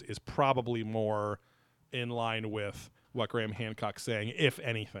Aliens is probably more in line with what Graham Hancock's saying, if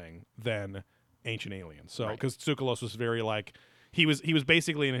anything, than Ancient Aliens. So, because Tsoukalos was very like, he was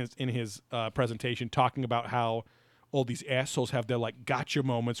basically in his presentation talking about how all these assholes have their like gotcha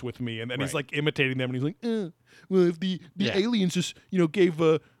moments with me, and then he's like imitating them, and he's like, well, if the aliens just gave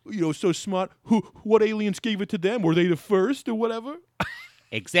so smart, what aliens gave it to them? Were they the first or whatever?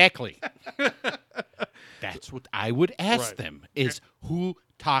 Exactly. That's what I would ask them: is who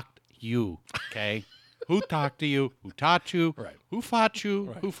taught you? Okay, who talked to you? Who taught you? Right. Who fought you?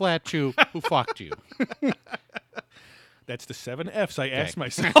 Right. Who flat you? Who fucked you? That's the 7 F's I ask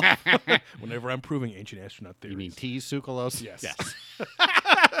myself whenever I'm proving ancient astronaut theories. You mean tease Tsoukalos? Yes. Yes.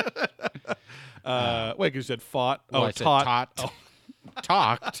 Wait, you said fought. Well, Oh, I said taught. taught.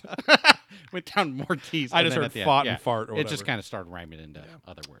 Talked. Went down more tease. I and just then heard at the fought end, and fart or It just whatever. kind of started rhyming into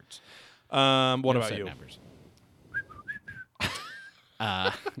other words. What No about set you? Numbers.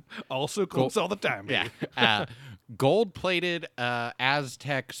 Also close all the time. Yeah. Baby. Gold-plated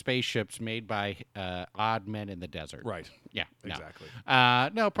Aztec spaceships made by odd men in the desert. Right. Yeah. No. Exactly.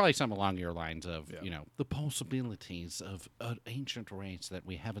 No, probably something along your lines of, the possibilities of an ancient race that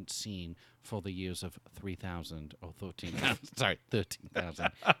we haven't seen for the years of 3,000 or 13,000. Sorry, 13,000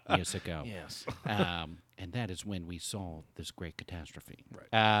 years ago. Yes. And that is when we saw this great catastrophe.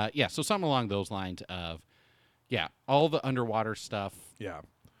 Right. So something along those lines of, all the underwater stuff, Yeah.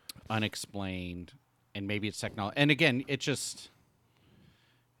 unexplained, and maybe it's technology. And again, it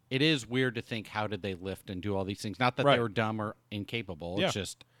is weird to think, how did they lift and do all these things? Not that Right. they were dumb or incapable. Yeah. It's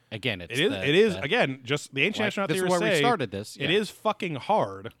just, again, it's It is again just the ancient like, astronaut this is theorists where we say started this. It Yeah. is fucking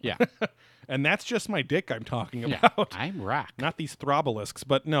hard. Yeah. And that's just my dick I'm talking Yeah. about. I'm rock. Not these throbolisks,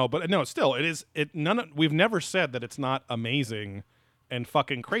 but no, still, it is. We've never said that it's not amazing and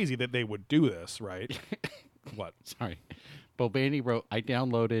fucking crazy that they would do this, right? What? Sorry. Bobani wrote, I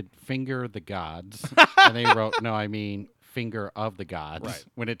downloaded Finger the Gods. And they wrote, no, I mean Finger of the Gods. Right.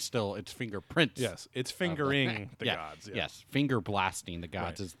 When it's fingerprints. Yes, it's fingering the gods. Yeah. Yes. Finger blasting the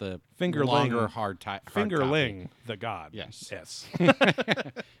gods Right. is the Fingerling- longer hard Fingerling the god. Yes. Yes.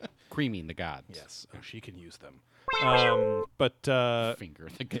 creaming the gods. Yes. Oh, she can use them. But Finger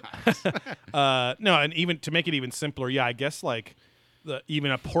the gods. no, and even to make it even simpler, I guess like even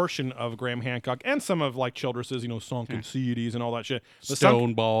a portion of Graham Hancock and some of like Childress's, sunken cities and all that shit. The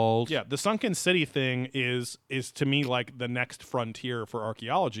Stone balls. Yeah, the sunken city thing is to me like the next frontier for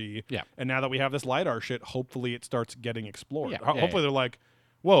archaeology. Yeah. And now that we have this LiDAR shit, hopefully it starts getting explored. Yeah, Hopefully they're like,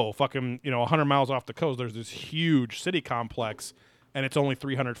 whoa, fucking, 100 miles off the coast, there's this huge city complex, and it's only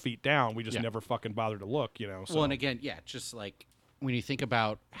 300 feet down. We just never fucking bothered to look, So. Well, and again, just like when you think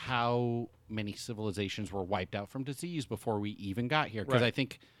about how many civilizations were wiped out from disease before we even got here. Because Right. I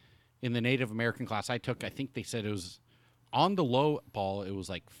think in the Native American class I took, I think they said it was on the low ball, it was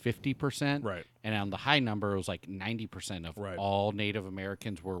like 50%. Right. And on the high number, it was like 90% of Right. all Native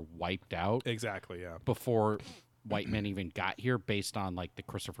Americans were wiped out Exactly, yeah. before white men even got here, based on like the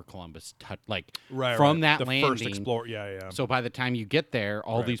Christopher Columbus Right, from right. that the landing. first explorer, yeah. So by the time you get there,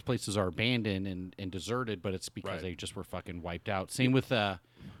 all Right. these places are abandoned and deserted, but it's because Right. they just were fucking wiped out. Same with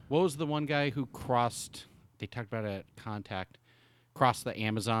what was the one guy who crossed? They talked about it at Contact, crossed the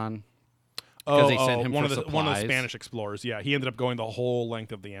Amazon because they sent him one for of the one of the supplies. Spanish explorers. Yeah, he ended up going the whole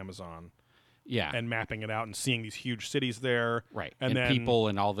length of the Amazon Yeah, and mapping it out and seeing these huge cities there. right, and and then people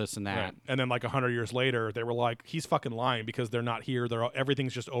and all this and that. Right. And then like 100 years later, they were like, he's fucking lying because they're not here.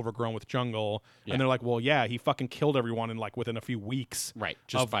 Everything's just overgrown with jungle. Yeah. And they're like, well, yeah, he fucking killed everyone in like within a few weeks. Right,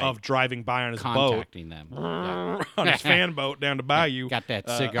 just by of driving by on his boat, contacting them. Yeah. on his fan boat down to Bayou. Got that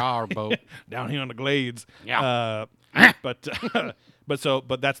cigar boat. down here on the Glades. Yeah. But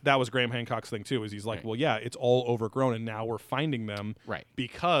that was Graham Hancock's thing too. Is he's like, Right. well, yeah, it's all overgrown, and now we're finding them, Right.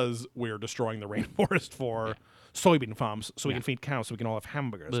 because we're destroying the rainforest for soybean farms, so we Yeah. can feed cows, so we can all have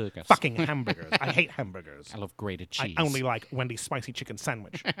hamburgers. Burgers. Fucking hamburgers! I hate hamburgers. I love grated I cheese. only like Wendy's spicy chicken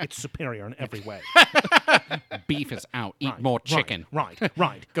sandwich. It's superior in every way. Beef is out. Eat Right, more right, chicken. Right.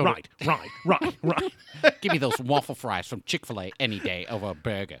 Go to- Right. Give me those waffle fries from Chick-fil-A any day over a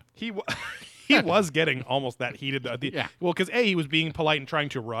burger. He was getting almost that heated. Yeah. Well, because he was being polite and trying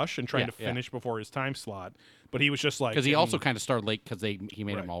to rush and trying Yeah, to finish before his time slot, but he was just like Because he also kind of started late because he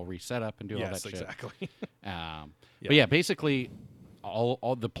made Right. them all reset up and do all that yes, shit. exactly. But yeah, basically,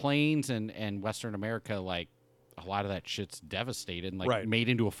 all the plains and Western America, like a lot of that shit's devastated and like Right. made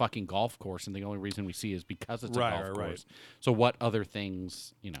into a fucking golf course, and the only reason we see is because it's Right, a golf right, right. course. So what other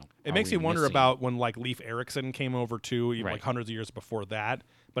things, It are makes we you wonder missing? about when like Leif Erikson came over too, even Right. like hundreds of years before that.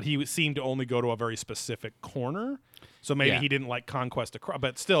 But he seemed to only go to a very specific corner, so maybe Yeah. he didn't like conquest across.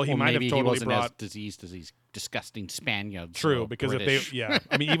 But still, he Well, might have maybe totally he wasn't brought. as diseased as these disgusting Spaniards. True, or because British. if they, yeah,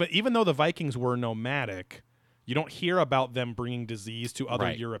 I mean, even though the Vikings were nomadic, you don't hear about them bringing disease to other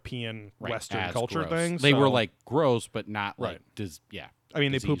Right. European Right, Western as culture gross. things. They were so- like gross, but not Right. like yeah. I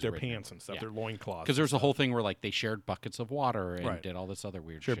mean, they pooped their disease-ridden. pants and stuff, Yeah. their loincloths. Because there's a whole thing where like they shared buckets of water and Right. did all this other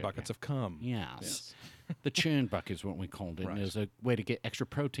weird shared shit. buckets of cum. Yes. The churn bucket is what we called it. Right. And it was a way to get extra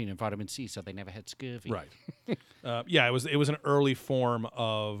protein and vitamin C so they never had scurvy. Right. Yeah, it was an early form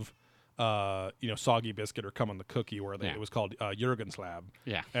of soggy biscuit or cum on the cookie, where Yeah. it was called Jurgen's Lab.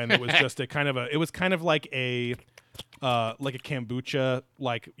 Yeah. And it was just it was kind of like a kombucha,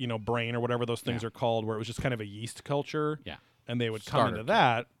 brain or whatever those things Yeah. are called, where it was just kind of a yeast culture. Yeah. And they would come Starter into kit.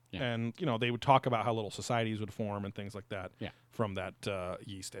 that, Yeah. and they would talk about how little societies would form and things like that. Yeah. From that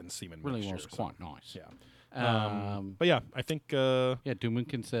yeast and semen. Really mixture, was so, quite nice. Yeah. Um, But yeah, I think. yeah,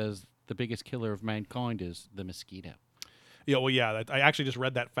 Dumunkin says the biggest killer of mankind is the mosquito. Yeah, well, yeah. I actually just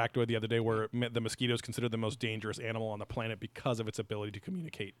read that factoid the other day, where the mosquito is considered the most dangerous animal on the planet because of its ability to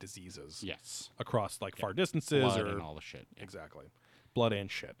communicate diseases Yes. across far distances, Blood or and all the shit. Yeah. exactly, blood and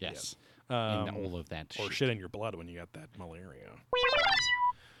shit. Yes. Yeah. And all of that or shit. shit in your blood when you got that malaria,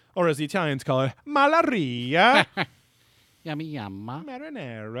 or as the Italians call it, malaria. Yummy yumma.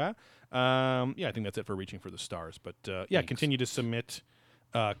 Marinara. Yeah, I think that's it for Reaching for the Stars. But yeah, Thanks. continue to submit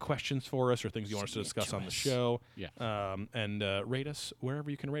questions for us or things you want us to Submit discuss to on the us. show. Yeah. And rate us wherever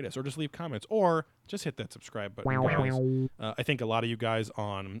you can rate us, or just leave comments, or just hit that subscribe button, guys. I think a lot of you guys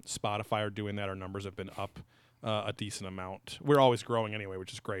on Spotify are doing that. Our numbers have been up a decent amount. We're always growing anyway,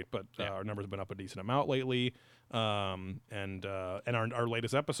 which is great, but Yeah. our numbers have been up a decent amount lately. And our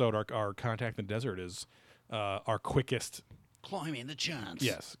latest episode, our Contact in the Desert, is our quickest. Climbing the chance.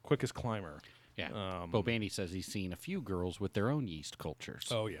 Yes, quickest climber. Yeah. Bo Bandy says he's seen a few girls with their own yeast cultures.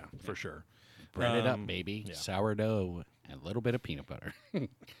 Oh yeah, for sure. Bread it up, baby. yeah. Sourdough and a little bit of peanut butter.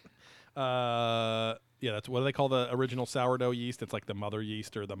 Yeah, that's what do they call the original sourdough yeast? It's like the mother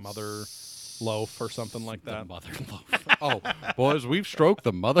yeast or the mother loaf or something like The that. mother loaf. Oh, boys, we've stroked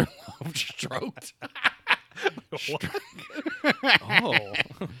the mother loaf. Stroked. Oh,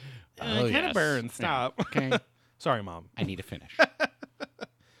 Oh, kind yes. of burn. Stop. Okay. Sorry, Mom. I need to finish.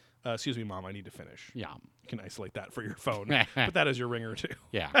 Excuse me, Mom. I need to finish. Yeah. You can isolate that for your phone. Put that as your ringer too.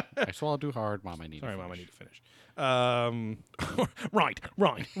 Yeah. I swallowed too hard. Mom, I need Sorry, to Mom. I finish. need to finish.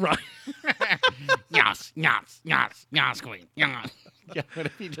 Right. Yes, yes, yes, yes, queen. Yes. Yeah, what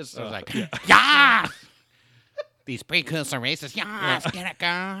if he just was like, Yes! These precursor races. Yes, get it,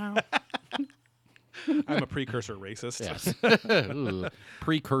 girl. I'm a precursor racist. yes. Ooh,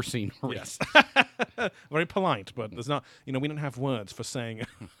 precursing. Yes. Very polite, but there's not. We don't have words for saying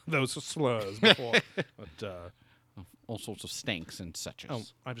those slurs before. But All sorts of stinks and such. oh,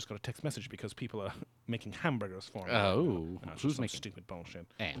 I just got a text message because people are making hamburgers for me. Oh, No, it's who's just some making? stupid bullshit?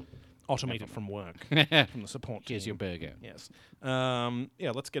 And Automated from work, from the support here's your team. burger. Yes.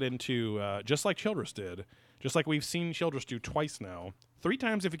 Yeah, let's get into just like Childress did, just like we've seen Childress do twice now, 3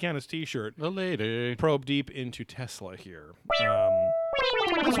 times if you count his T-shirt. The lady. Probe deep into Tesla here.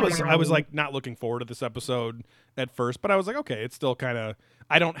 I was like not looking forward to this episode at first, but I was like, okay, it's still kind of.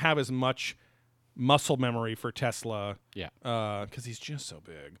 I don't have as much muscle memory for Tesla. Yeah. Because he's just so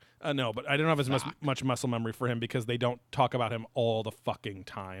big. No, but I don't have as Fuck. much muscle memory for him because they don't talk about him all the fucking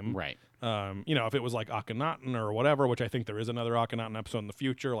time. Right. If it was like Akhenaten or whatever, which I think there is another Akhenaten episode in the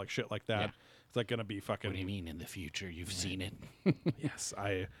future, like shit like that. Yeah. It's like gonna be fucking. What do you mean in the future? You've seen it. Yes,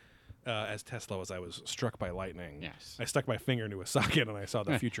 as Tesla was, I was struck by lightning. Yes. I stuck my finger into a socket and I saw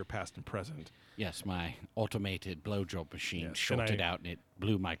the future, past, and present. Yes, my automated blowjob machine Yes, and shorted I- out and it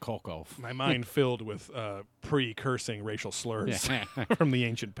blew my cock off. My mind filled with pre-cursing racial slurs Yeah. from the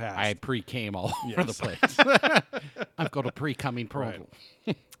ancient past. I pre-came all over the Yes. place. I've got a pre-coming problem.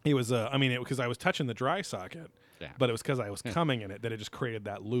 It was, because I was touching the dry socket, Yeah. but it was because I was coming in it that it just created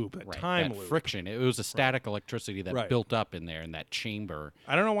that loop, that Right. time that loop. friction. It was a static electricity that Right. built up in there in that chamber.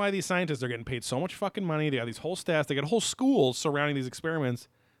 I don't know why these scientists are getting paid so much fucking money. They got these whole staffs. They got whole schools surrounding these experiments.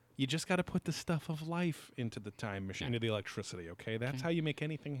 You just got to put the stuff of life into the time machine, into the electricity, okay? That's how you make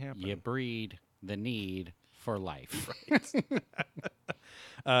anything happen. You breed the need for life.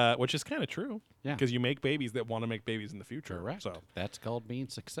 Which is kind of true. Yeah. Because you make babies that want to make babies in the future. Correct. So, That's called being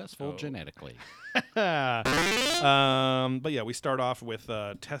successful Oh. genetically. but yeah, we start off with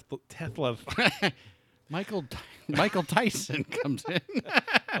Tesla. Michael Tyson comes in.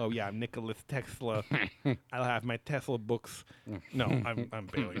 Oh yeah, I'm Nicholas Tesla. I'll have my Tesla books. No, I'm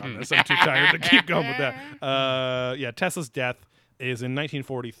bailing on this. I'm too tired to keep going with that. Yeah, Tesla's death is in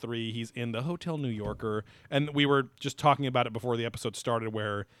 1943. He's in the Hotel New Yorker, and we were just talking about it before the episode started,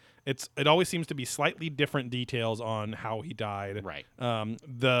 where it always seems to be slightly different details on how he died. Right.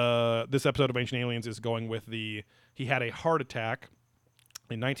 This episode of Ancient Aliens is going with he had a heart attack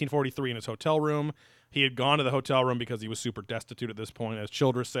in 1943 in his hotel room. He had gone to the hotel room because he was super destitute at this point. As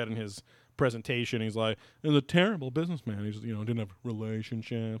Childress said in his presentation, he's like, he was a terrible businessman. He just, didn't have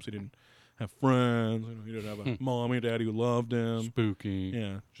relationships. He didn't have friends. He didn't have a mommy or daddy who loved him. Spooky.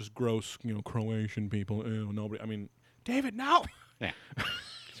 Yeah, just gross, Croatian people. Ew, nobody. I mean, David, no. Yeah.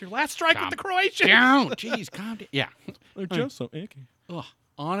 It's your last strike with the Croatians. Down. Jeez, calm down. Yeah. They're just so icky. Ugh.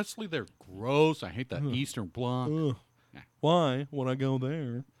 Honestly, they're gross. I hate that Eastern Bloc. Ugh. Yeah. Why would I go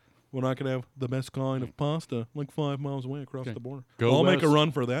there when I could have the best kind of pasta like 5 miles away across the border? I'll make a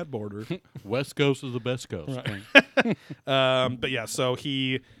run for that border. West Coast is the best coast. Right. But yeah, so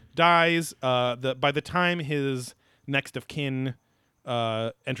he dies. By the time his next of kin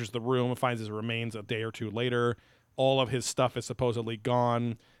enters the room and finds his remains a day or two later, all of his stuff is supposedly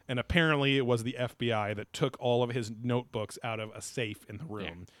gone. And apparently it was the FBI that took all of his notebooks out of a safe in the room.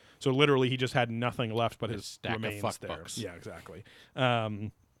 Yeah. So literally he just had nothing left but his stack remains of fuck there. books. Yeah, exactly.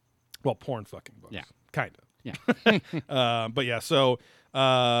 Well, porn fucking books. Yeah. Kind of. Yeah. But yeah, so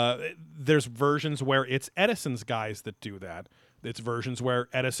there's versions where it's Edison's guys that do that. It's versions where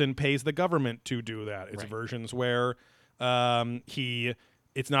Edison pays the government to do that. It's versions where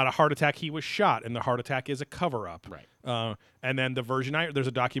it's not a heart attack, he was shot, and the heart attack is a cover-up. Right. And then the version, there's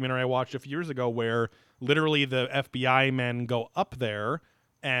a documentary I watched a few years ago where literally the FBI men go up there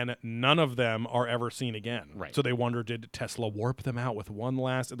and none of them are ever seen again. Right. So they wonder, did Tesla warp them out with one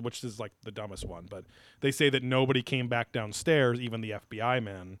last, which is like the dumbest one, but they say that nobody came back downstairs, even the FBI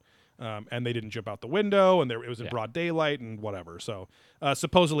men, and they didn't jump out the window, and it was in broad daylight and whatever. So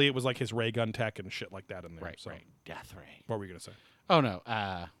supposedly it was like his ray gun tech and shit like that in there. Right, so, right. Death ray. What were you going to say? Oh, no.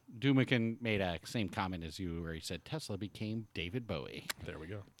 Doomican made a same comment as you where he said Tesla became David Bowie. There we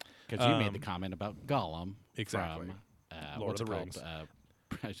go. Because you made the comment about Gollum. Exactly. From, Lord what's of the it Rings. called?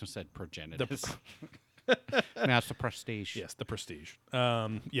 I just said progenitus. That's the prestige. Yes, the Prestige.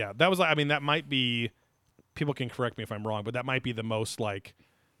 Yeah, that was like, I mean, that might be, people can correct me if I'm wrong, but that might be the most like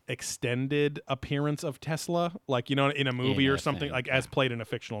extended appearance of Tesla, like, in a movie or something, thing, like as played in a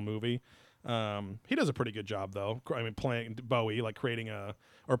fictional movie. He does a pretty good job though. I mean, playing Bowie, like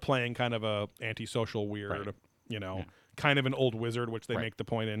playing kind of a antisocial weird, kind of an old wizard, which they make the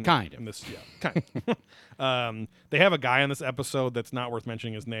point in. Kind of. In this, yeah, kind of. They have a guy on this episode that's not worth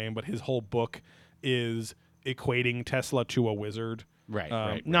mentioning his name, but his whole book is equating Tesla to a wizard.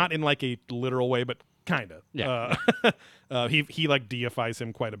 Right. Not in like a literal way, but kind of. Yeah. He like deifies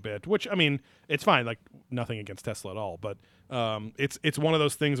him quite a bit, which, I mean, it's fine. Like, nothing against Tesla at all, but it's one of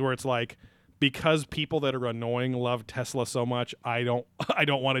those things where it's like, because people that are annoying love Tesla so much, I don't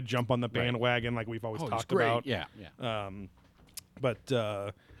want to jump on the bandwagon like we've always talked about. Yeah. But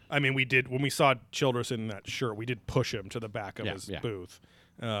I mean, we did, when we saw Childress in that shirt, we did push him to the back of his booth.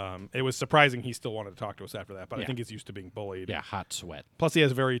 It was surprising he still wanted to talk to us after that, but I think he's used to being bullied. Yeah, hot sweat. Plus, he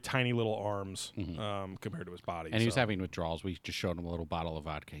has very tiny little arms compared to his body. And he was having withdrawals. We just showed him a little bottle of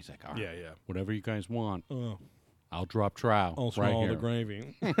vodka. He's like, all right, whatever you guys want. I'll drop trow. I'll swallow the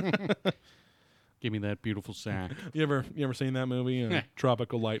gravy. Give me that beautiful sack. You ever seen that movie,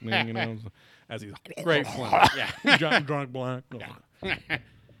 Tropical Lightning? As he's Great fun. drunk black.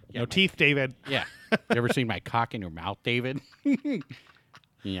 No teeth, David. Yeah. You ever seen my cock in your mouth, David?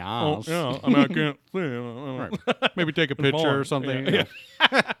 Yeah. Oh, yeah. I mean, I can't see. Right. Maybe take a picture or something. Yeah.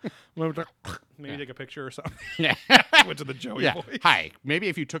 Maybe take a picture or something. Yeah. Went to the Joey voice. Hi. Maybe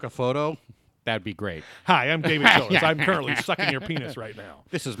if you took a photo, that'd be great. Hi, I'm David Childress. I'm currently sucking your penis right now.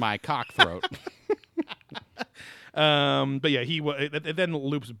 This is my cock throat. But yeah, it then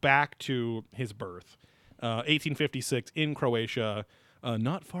loops back to his birth, 1856 in Croatia.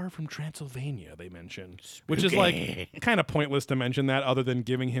 Not far from Transylvania, they mention, which is like kind of pointless to mention that, other than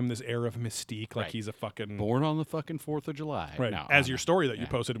giving him this air of mystique, like he's a fucking born on the fucking 4th of July. Right, No, as your story that you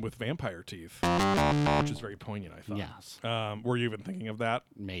posted with vampire teeth, which is very poignant, I thought. Yes. Were you even thinking of that?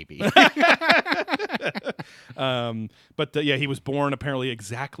 Maybe. But yeah, he was born apparently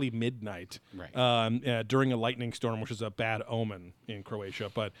exactly midnight, Right. during a lightning storm, which is a bad omen in Croatia.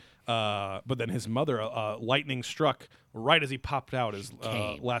 But then his mother, lightning struck right as he popped out his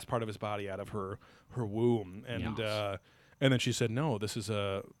last part of his body out of her womb, and Yes. and then she said, "No, this is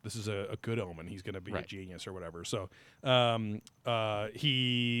a good omen. He's going to be a genius or whatever." So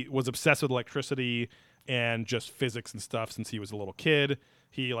he was obsessed with electricity, and just physics and stuff since he was a little kid.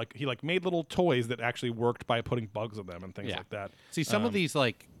 He made little toys that actually worked by putting bugs in them and things like that. See, some of these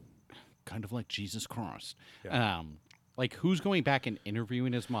like kind of like Jesus Christ. Like who's going back and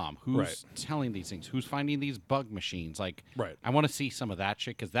interviewing his mom? Who's telling these things? Who's finding these bug machines? Like, I want to see some of that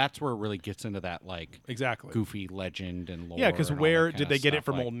shit because that's where it really gets into that like goofy legend and lore. Yeah, because and all where that did kinda they get it stuff,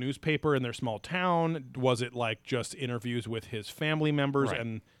 from? like, Old newspaper in their small town? Was it like just interviews with his family members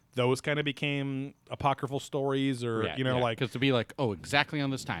and those kind of became apocryphal stories, or like because to be like, oh, exactly on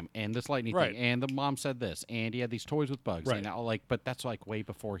this time and this lightning thing, and the mom said this, and he had these toys with bugs, and all, like, but that's like way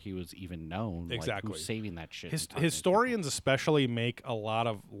before he was even known. Exactly, like, who's saving that shit. Historians especially make a lot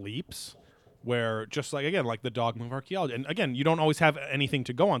of leaps. Where just like again, like the dogma of archaeology, and again, you don't always have anything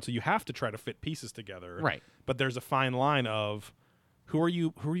to go on, so you have to try to fit pieces together. Right. But there's a fine line of who are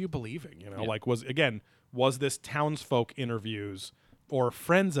you believing? Like was this townsfolk interviews or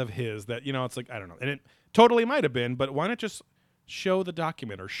friends of his that, it's like, I don't know. And it totally might have been, but why not just show the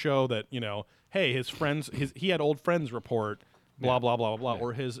document or show that, hey, his friends, he had old friends report, blah, blah, blah, blah, blah.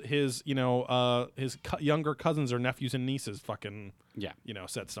 Or his younger cousins or nephews and nieces fucking,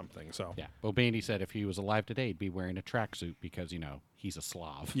 said something. So, yeah. Well, Bandy said if he was alive today, he'd be wearing a tracksuit because, he's a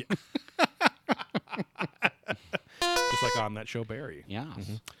Slav. Yeah. Just like on that show, Barry. Yeah.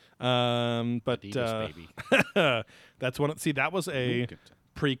 But Adidas, baby. that's one. See, that was a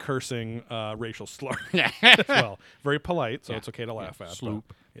precursing racial slur. Well, very polite, so it's okay to laugh at.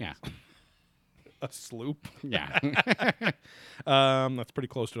 Sloop. Yeah. A sloop. Yeah. That's pretty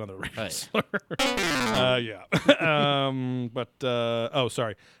close to another racial slur. Yeah.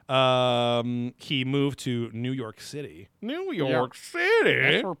 Sorry. He moved to New York City. New York City.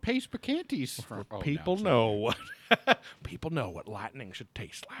 That's where Pace Picante's from. People know what lightning should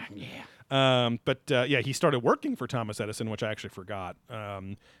taste like. Yeah. He started working for Thomas Edison, which I actually forgot.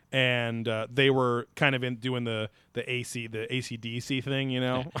 And they were kind of doing the AC/DC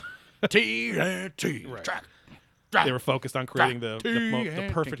thing, TNT. Right. They were focused on creating the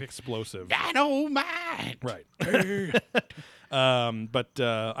perfect explosive. Dynamite. Right. But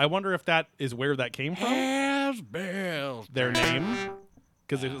I wonder if that is where that came from. Has-bills. Their name.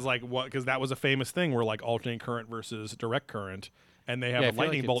 Because it was like because that was a famous thing where like alternating current versus direct current, and they have a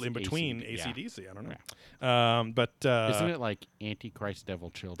lightning bolt in between AC/DC. I don't know. But isn't it like Antichrist,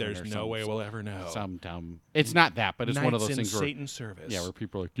 Devil, Children? There's no way we'll ever know. Some dumb. It's not that, but it's one of those things where Satan's service. Yeah, where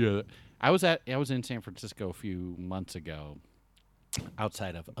people are like, yeah. I was in San Francisco a few months ago.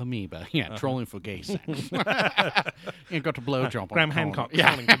 Outside of Amoeba, trolling for gay sex. And got to blow jump on Graham the Hancock corner.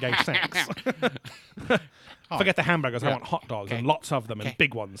 trolling for gay sex. Forget the hamburgers. I want hot dogs and lots of them and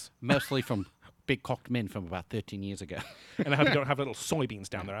big ones. Mostly from big cocked men from about 13 years ago. And I hope you don't have little soybeans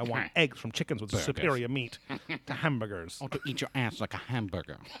down there. I want eggs from chickens with superior meat to hamburgers. I want to eat your ass like a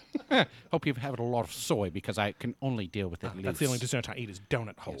hamburger. Hope you've had a lot of soy because I can only deal with it loose. That's the only dessert I eat is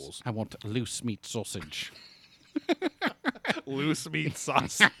donut holes. I want loose meat sausage. Loose meat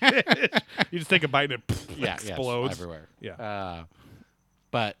sausage. You just take a bite and it explodes everywhere. Yeah.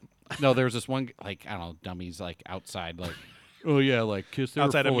 But no, there was this one like I don't know, dummies like outside like, oh yeah, like Kiss. They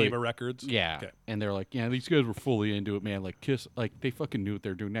Outside were fully, Amoeba Records. Yeah, okay. And they're like, yeah, these guys were fully into it, man. Like Kiss, like they fucking knew what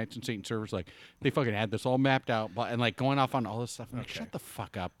they're doing. Knights and Satan service, like they fucking had this all mapped out, and like going off on all this stuff. I'm like, shut the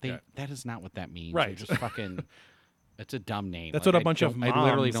fuck up. That is not what that means. Right. You're just fucking. It's a dumb name. That's like, what a bunch of moms I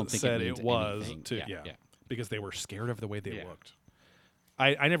literally don't think said it, it was anything. too. Yeah. Because they were scared of the way they looked.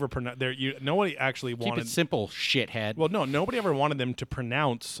 I never pronounced nobody actually Keep wanted it simple, shithead. Well, no, nobody ever wanted them to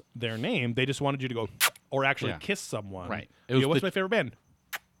pronounce their name. They just wanted you to go or actually kiss someone. Right. It was what's my favorite band?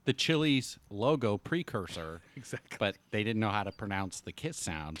 The Chili's logo precursor. Exactly. But they didn't know how to pronounce the kiss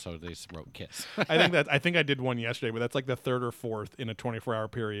sound, so they just wrote kiss. I think I did one yesterday, but that's like the third or fourth in a 24-hour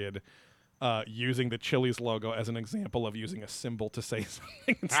period. Using the Chili's logo as an example of using a symbol to say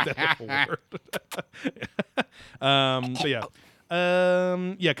something instead of a word. But yeah.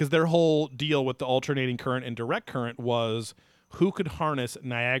 Because their whole deal with the alternating current and direct current was who could harness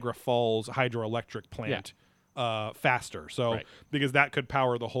Niagara Falls hydroelectric plant faster. So because that could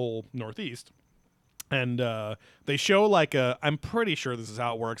power the whole Northeast. And they show like I'm pretty sure this is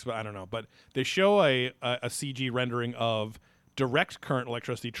how it works, but I don't know. But they show a CG rendering of direct current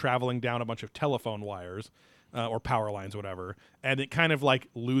electricity traveling down a bunch of telephone wires or power lines, whatever, and it kind of like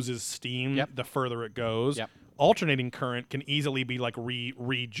loses steam the further it goes. Alternating current can easily be like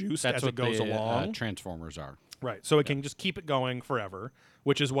rejuiced as it goes along. Transformers are. Right, so it can just keep it going forever,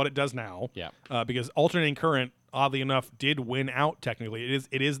 which is what it does now. Yeah. Because alternating current, oddly enough, did win out technically.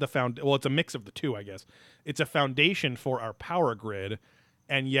 It is the well, it's a mix of the two, I guess. It's a foundation for our power grid,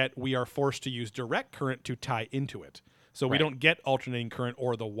 and yet we are forced to use direct current to tie into it. So we Right. don't get alternating current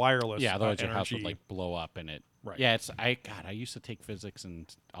or the wireless Yeah, otherwise your house energy. would like blow up and it. Right. Yeah, I used to take physics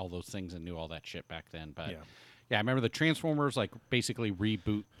and all those things and knew all that shit back then. But Yeah. I remember the transformers like basically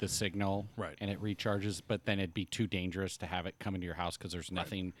reboot the signal. Right. And it recharges, but then it'd be too dangerous to have it come into your house because there's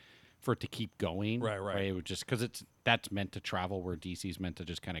nothing for it to keep going. Right. It would just because that's meant to travel where DC's meant to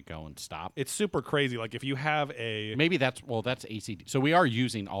just kind of go and stop. It's super crazy. Like if you have a Maybe that's AC. So we are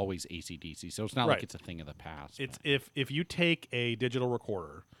using always ACDC. So it's not Right. like it's a thing of the past. It's if you take a digital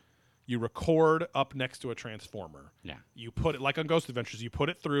recorder, you record up next to a transformer. Yeah. You put it like on Ghost Adventures. You put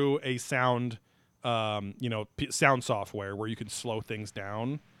it through a sound, sound software where you can slow things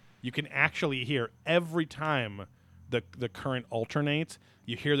down. You can actually hear every time the current alternates.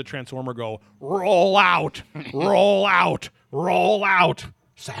 You hear the transformer go, roll out, roll out, roll out.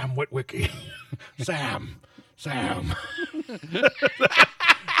 Sam Witwicky, Sam.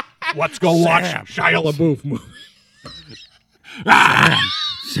 Let's go watch Shia LaBeouf movie.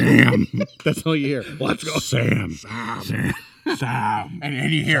 Sam. That's all you hear. Let's go, Sam. And then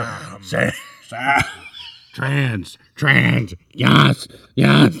you hear Sam. Trans. Yes.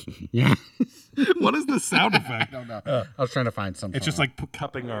 What is the sound effect? I was trying to find something. It's just like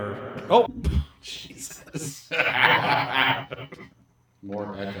cupping our. Oh, Jesus!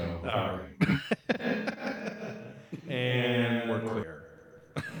 more echo. All right. And we're clear.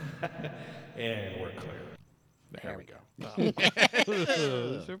 And we're clear. There we go.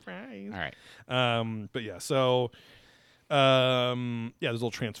 Surprise. All right. But yeah, so there's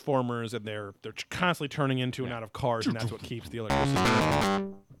little transformers, and they're constantly turning into and out of cars, and that's what keeps the electricity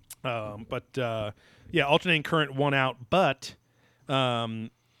on. Alternating current won out, but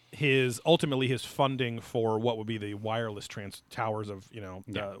his funding for what would be the wireless towers of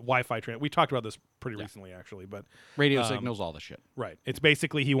Wi-Fi we talked about this pretty recently actually, but Radio signals, all the shit. right, it's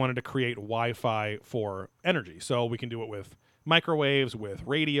basically he wanted to create Wi-Fi for energy, so we can do it with microwaves, with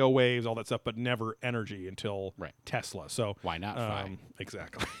radio waves, all that stuff, but never energy until Tesla. So Why not Phi?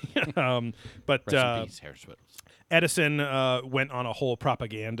 Exactly. But Rest in peace, Harris Whittles. Edison went on a whole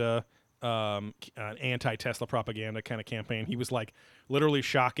propaganda, an anti-Tesla propaganda kind of campaign. He was like literally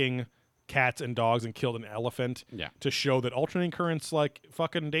shocking cats and dogs and killed an elephant to show that alternating current's like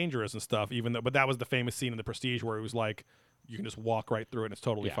fucking dangerous and stuff. But that was the famous scene in The Prestige where he was like, you can just walk right through it and it's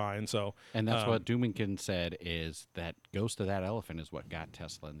totally fine. So, and that's what Doominkin said is that ghost of that elephant is what got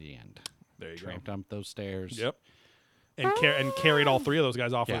Tesla in the end. There you Tramped up those stairs. Yep. And carried all three of those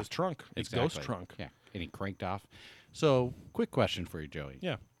guys off with his trunk, his ghost trunk. Yeah, and he cranked off. So, quick question for you, Joey.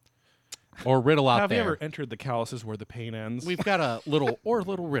 Yeah. Or riddle out Have there. you ever entered the calluses where the pain ends? We've got a little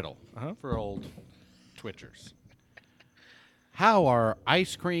riddle for old Twitchers. How are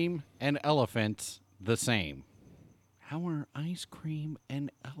ice cream and elephants the same? How are ice cream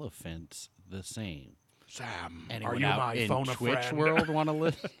and elephants the same? Sam, Anyone are you out my in phone a Twitch friend? world want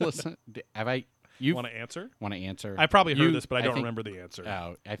to listen? Have I? You Want to answer? want to answer? I probably heard You- this, but I don't think- remember the answer.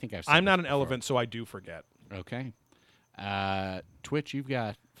 Oh, I think I've. Said I'm not this an before. elephant, so I do forget. Okay. Twitch, you've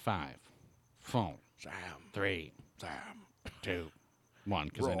got 5. Phone. Sam, 3, Sam, 2, 1.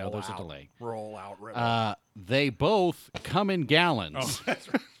 Because I know there's a delay. Roll out, river. They both come in gallons. Oh, that's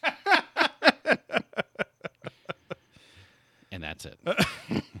right. And that's it.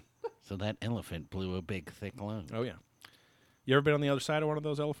 So that elephant blew a big, thick load. Oh yeah. You ever been on the other side of one of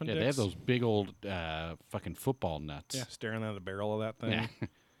those elephant Yeah, dicks? they have those big old fucking football nuts. Yeah, staring at the barrel of that thing.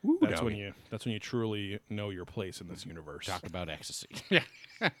 Yeah. That's when you truly know your place in this universe. Talk about ecstasy. Yeah.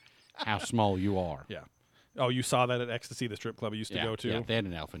 How small you are. Yeah. Oh, you saw that at Ecstasy, the strip club I used to go to Yeah, they had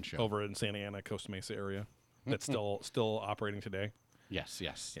an elephant show. over in Santa Ana, Costa Mesa area. That's still operating today. Yes.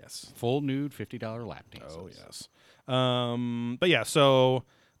 Yes. Full nude $50 lap dances. Oh yes. But yeah, so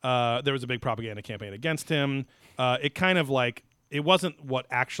there was a big propaganda campaign against him. It kind of like it wasn't what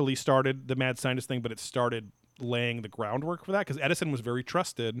actually started the mad scientist thing, but it started laying the groundwork for that because Edison was very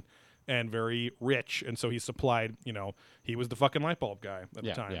trusted and very rich, and so he supplied. He was the fucking light bulb guy at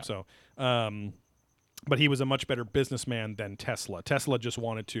the time. Yeah. So, but he was a much better businessman than Tesla. Tesla just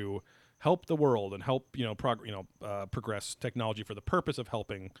wanted to help the world and help progress technology for the purpose of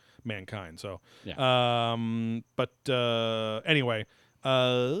helping mankind. So, anyway,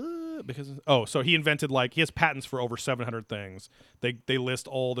 so he invented he has patents for over 700 things. They list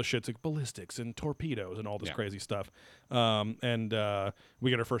all the shits like ballistics and torpedoes and all this crazy stuff. And we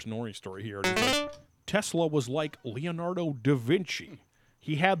get our first Nori story here. And it's like, Tesla was like Leonardo da Vinci.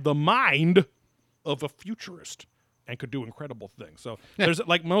 He had the mind of a futurist and could do incredible things. So there's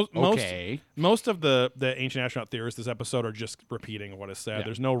like most of the ancient astronaut theorists this episode are just repeating what is said. Yeah.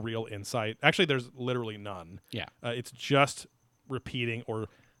 There's no real insight. Actually, there's literally none. Yeah. It's just repeating or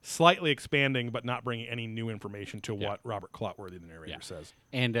slightly expanding but not bringing any new information to what Robert Clotworthy, the narrator, says.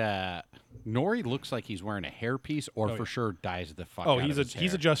 And Nori looks like he's wearing a hairpiece, or for sure dyes the fuck. out he's of his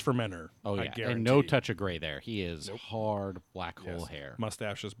he's hair. a just for menner. Oh I yeah, guarantee. and no touch of gray there. He is hard black hole hair.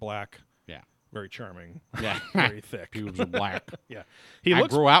 Mustache is black. Yeah, Very charming. yeah. Very thick. Pubes are black. Yeah, he I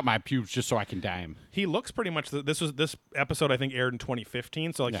looks. grew out my pubes just so I can dye him. He looks pretty much. This episode I think aired in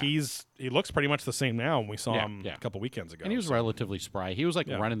 2015. So like he looks pretty much the same now. When we saw him a couple weekends ago, And he was relatively spry. He was like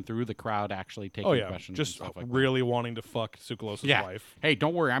running through the crowd, actually taking questions. just and stuff like really wanting to fuck Tsukulos' that. wife. Hey,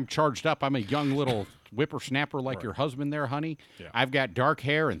 don't worry, I'm charged up. I'm a young little whippersnapper like your husband there, honey. Yeah. I've got dark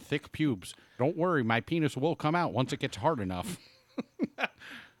hair and thick pubes. Don't worry, my penis will come out once it gets hard enough.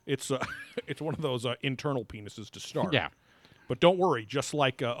 It's it's one of those internal penises to start. Yeah. But don't worry, just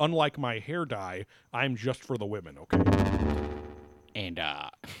like unlike my hair dye, I'm just for the women. Okay. And I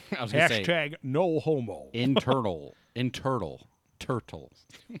was gonna say Hashtag no homo. turtle.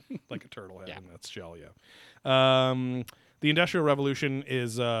 Like a turtle head in that shell. Yeah. The Industrial Revolution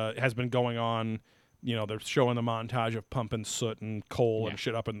has been going on. You know, they're showing the montage of pumping soot and coal and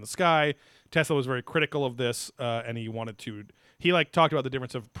shit up in the sky. Tesla was very critical of this, and he talked about the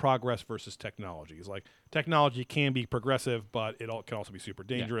difference of progress versus technology. He's like, technology can be progressive, but it can also be super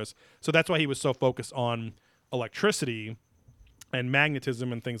dangerous. So that's why he was so focused on electricity and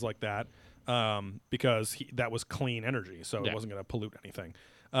magnetism and things like that, because that was clean energy, so it wasn't going to pollute anything.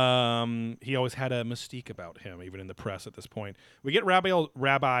 He always had a mystique about him, even in the press at this point. We get Rabbi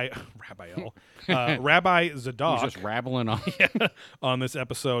Zadok. He's just rabbling on. On this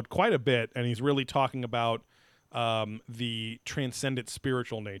episode quite a bit, and he's really talking about the transcendent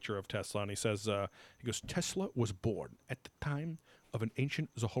spiritual nature of Tesla. And he says, he goes, Tesla was born at the time of an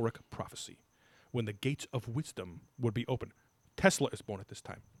ancient Zoharic prophecy, when the gates of wisdom would be open. Tesla is born at this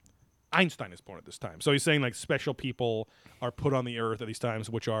time. Einstein is born at this time. So he's saying like special people are put on the earth at these times,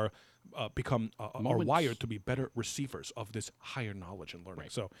 which are are wired to be better receivers of this higher knowledge and learning.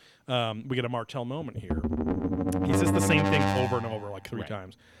 So we get a Martell moment here. He says the same thing over and over, like three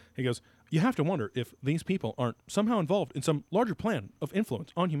times. He goes, you have to wonder if these people aren't somehow involved in some larger plan of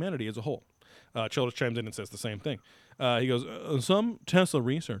influence on humanity as a whole. Childress chimes in and says the same thing. He goes, some Tesla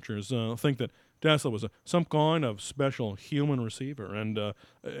researchers think that Tesla was some kind of special human receiver, and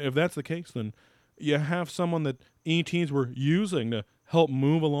if that's the case, then you have someone that ETs were using to help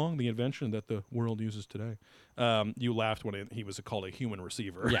move along the invention that the world uses today. You laughed when he was called a human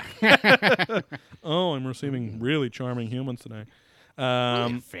receiver. Yeah. Oh, I'm receiving really charming humans today.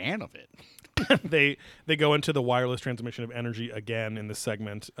 Really a fan of it. They go into the wireless transmission of energy again in this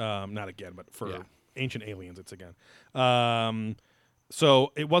segment. Not again, but for Ancient Aliens, it's again.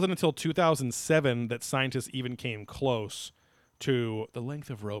 So it wasn't until 2007 that scientists even came close to the length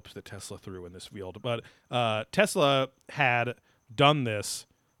of ropes that Tesla threw in this field. But Tesla had done this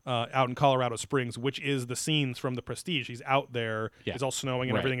out in Colorado Springs, which is the scenes from The Prestige. He's out there. Yeah. It's all snowing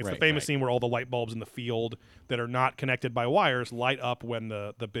and Right, everything. It's right, the famous right. scene where all the light bulbs in the field that are not connected by wires light up when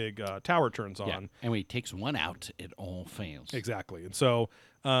the big tower turns on. Yeah. And when he takes one out, it all fails. Exactly. And so,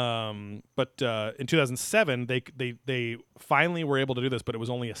 but in 2007, they finally were able to do this, but it was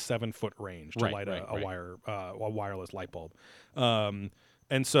only a 7-foot range to light a wireless light bulb.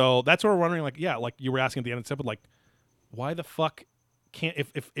 And so that's what we're wondering. Like you were asking at the end of the episode, like, why the fuck can't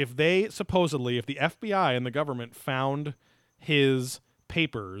if they supposedly, if the FBI and the government found his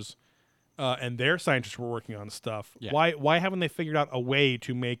papers and their scientists were working on stuff, why haven't they figured out a way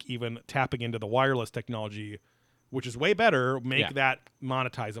to make even tapping into the wireless technology, which is way better, make that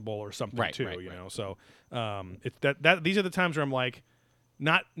monetizable or something you know? So it's that these are the times where I'm like,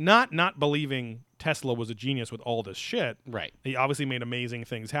 not believing Tesla was a genius with all this shit. Right. He obviously made amazing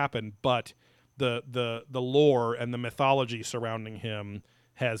things happen, but the lore and the mythology surrounding him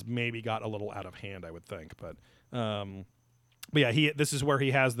has maybe got a little out of hand, I would think. But yeah, this is where he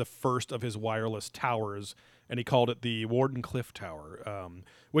has the first of his wireless towers, and he called it the Wardenclyffe Tower,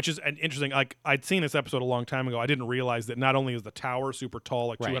 which is an interesting. Like, I'd seen this episode a long time ago. I didn't realize that not only is the tower super tall,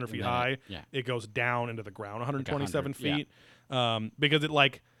 like 200 feet high, it goes down into the ground 127 feet, because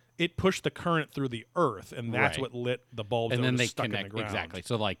it pushed the current through the earth, and that's what lit the bulbs and that then were they stuck in the connect ground. exactly.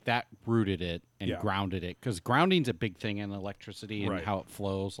 So like that rooted it and grounded it, because grounding's a big thing in electricity and how it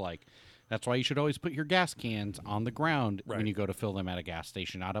flows. Like that's why you should always put your gas cans on the ground when you go to fill them at a gas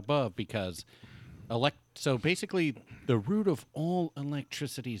station, not above, because so basically the root of all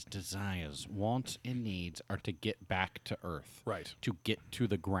electricity's desires, wants, and needs are to get back to earth, Right. to get to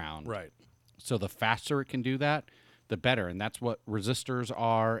the ground, Right. So the faster it can do that, the better. And that's what resistors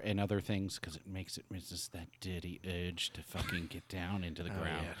are and other things, because it makes it resist that dirty urge to fucking get down into the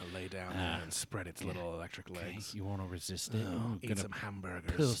ground. to lay down there and spread its little electric Okay, legs. you want to resist it? Oh, eat gonna some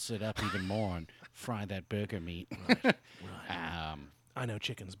hamburgers. pulse it up even more and fry that burger meat. Right. Um, I know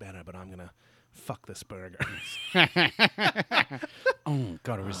chicken's better, but I'm gonna fuck this burger.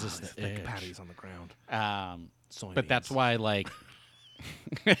 gotta resist the Thick urge. patties on the ground. But that's Soybeans. why, like,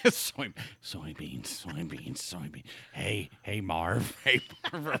 soybeans. Hey, Marv. Hey,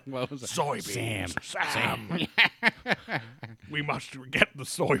 Marv. What was it? Soybeans. Sam. We must get the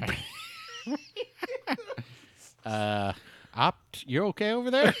soybeans. You okay over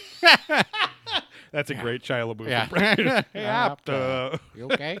there? That's a great Shia LaBeouf Yeah. impression. Hey, Opt, Opt.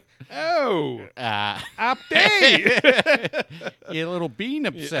 You okay? Oh, Uh, Opti. You're a little bean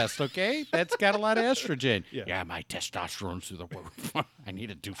obsessed, okay? That's got a lot of estrogen. Yeah. My testosterone's through the roof. I need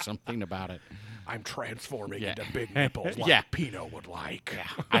to do something about it. I'm transforming Yeah. into big nipples like Yeah. Pino would like.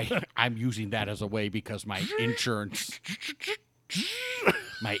 I'm using that as a way because my insurance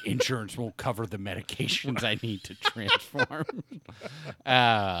won't cover the medications I need to transform.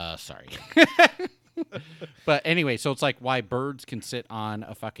 Sorry. But anyway, so it's like why birds can sit on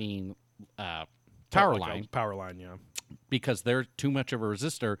a fucking power line, Power line, yeah. because they're too much of a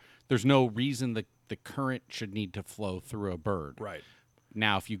resistor. There's no reason the current should need to flow through a bird. Right.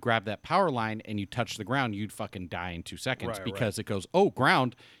 Now, if you grab that power line and you touch the ground, you'd fucking die in 2 seconds Right, because it goes, oh,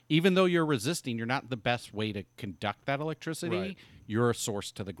 ground. Even though you're resisting, you're not the best way to conduct that electricity. Right. You're a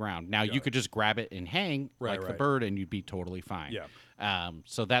source to the ground. Now, you could just grab it and hang Right, like the right. bird and you'd be totally fine. Yeah.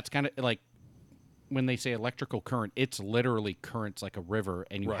 So that's kind of like when they say electrical current, it's literally currents like a river,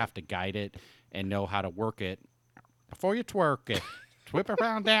 and you Right. have to guide it and know how to work it before you twerk it. Whip it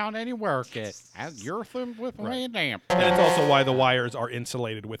around down and you work it. As your thumb with right. damp. And it's also why the wires are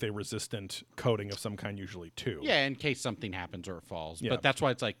insulated with a resistant coating of some kind, usually too. Yeah, in case something happens or it falls. Yeah. But that's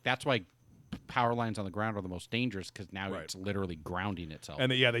why that's why power lines on the ground are the most dangerous, because now Right. it's literally grounding itself. And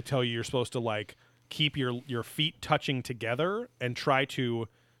they tell you you're supposed to like keep your feet touching together and try to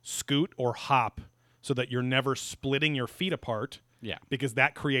scoot or hop so that you're never splitting your feet apart. Yeah. Because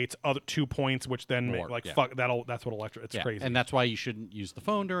that creates other 2 points, which then More, make, like yeah. fuck that's what electric. It's Yeah, crazy. and that's why you shouldn't use the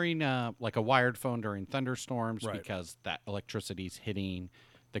phone during, like a wired phone during thunderstorms, Right. because that electricity's hitting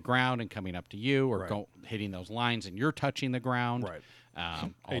the ground and coming up to you, or Right. hitting those lines, and you're touching the ground. Right. All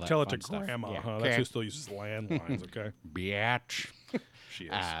Hey, that tell it to fun stuff. grandma, Yeah. huh? Okay. That's who still uses landlines, okay? Biatch. She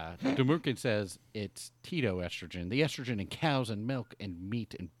is. Demurkin says it's Tito estrogen, the estrogen in cows and milk and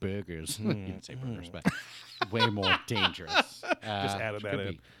meat and burgers. He didn't say burgers, but way more dangerous. Just added that could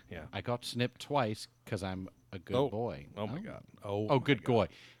in. be. Yeah. I got snipped twice because I'm a good boy. Oh my god. Oh, my good God. boy.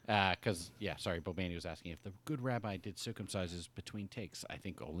 Because, sorry, Bobani was asking if the good rabbi did circumcises between takes. I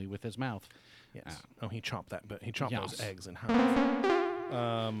think only with his mouth. Yes. He chopped that, but he chopped those Yes. eggs in half.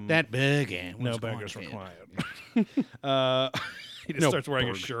 That burger. No was burgers quite required. He just No starts wearing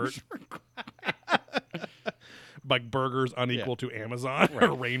burgers a shirt. Like burgers unequal to Amazon or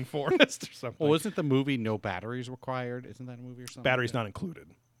rainforest or something. Well, isn't the movie No Batteries Required? Isn't that a movie or something? Batteries not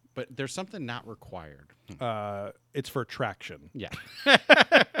included. But there's something not required. It's for traction. Yeah.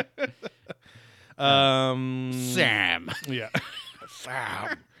 Sam. Sam. Yeah.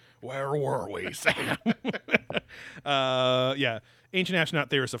 Sam. Where were we, Sam? Yeah. Ancient astronaut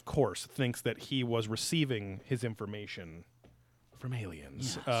theorist, of course, thinks that he was receiving his information from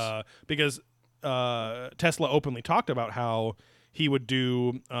aliens. Yes. Because Tesla openly talked about how he would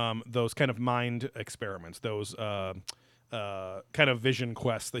do those kind of mind experiments, those kind of vision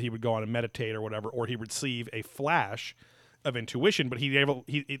quests that he would go on and meditate or whatever, or he would receive a flash of intuition. But he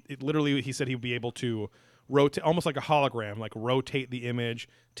said he would be able to rotate, almost like a hologram, like rotate the image,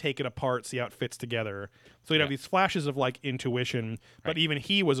 take it apart, see how it fits together. So he'd have these flashes of like intuition, but even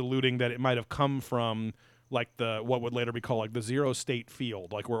he was alluding that it might have come from like what would later be called like the zero state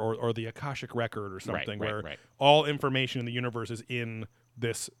field, like or the Akashic record or something, where all information in the universe is in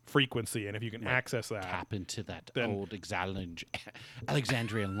this frequency, and if you can access that, Tap into that then- old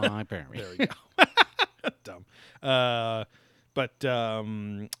Alexandrian library. There we go. Dumb. I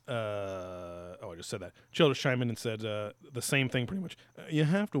just said that. Childers chimed in and said the same thing pretty much. You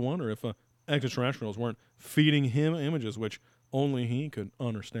have to wonder if extraterrestrials weren't feeding him images which only he could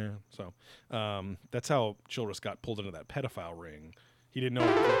understand. So that's how Childress got pulled into that pedophile ring. He didn't know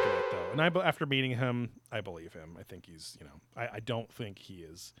what he was looking at, though. And after meeting him, I believe him. I think he's, I don't think he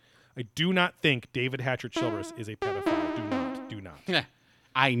is. I do not think David Hatcher Childress is a pedophile. Do not.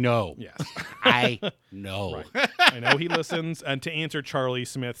 I know. Yes. I know. Right. I know he listens. And to answer Charlie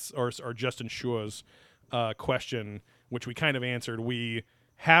Smith's or Justin Shua's question, which we kind of answered, we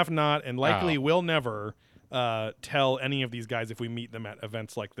have not and likely will never tell any of these guys if we meet them at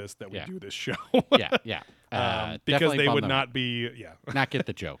events like this that we Yeah. do this show. Yeah. Because Definitely they bum would them not be, not get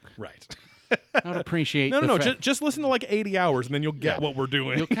the joke. right. I would appreciate. No. the Just listen to like 80 hours, and then you'll get Yeah. what we're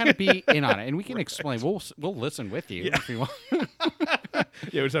doing. You'll kind of be in on it, and we can explain. We'll listen with you if you want.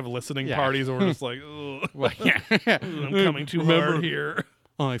 Yeah, we just have listening Yeah. parties, and we're just like, ugh, Well, yeah. I'm coming too hard here.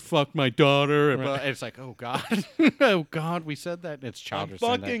 I fucked my daughter. And it's like, oh god, oh god, we said that. And it's I'm Childish.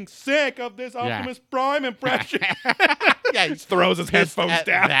 saying that. fucking sick of this Yeah. Optimus Prime impression. Yeah, he Throws his headphones at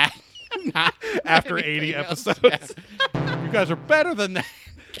down that. Not after 80 anything else. episodes. Yeah. You guys are better than that.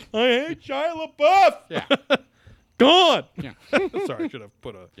 I hate Shia LaBeouf. Yeah. Gone. Yeah. Sorry, I should have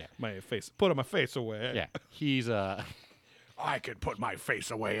put my face away. Yeah. He's I could put my face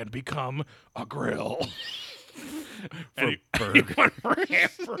away and become a grill. for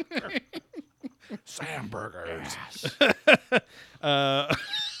Hamburger. Sam Burgers.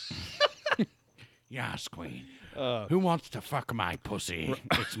 Yes, Queen. Who wants to fuck my pussy?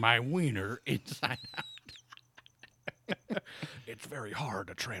 It's my wiener inside out. It's very hard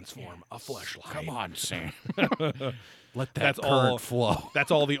to transform a fleshlight. Come on, Sam. Let that That's current all- flow.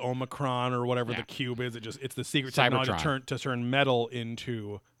 That's all the Omicron or whatever Yeah. the cube is. It's the secret technology Cybertron. to turn metal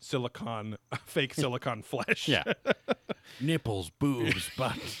into silicon, fake silicon flesh. Yeah. Nipples, boobs,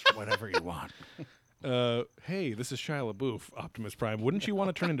 butts, whatever you want. Hey, this is Shia LaBeouf, Optimus Prime. Wouldn't you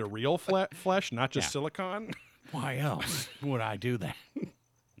want to turn into real flesh, not just Yeah. silicon? Why else would I do that?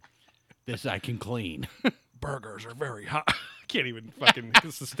 This I can clean. Burgers are very hot. I can't even fucking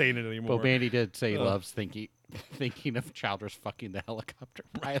sustain it anymore. But Mandy did say he loves thinking of Childers fucking the helicopter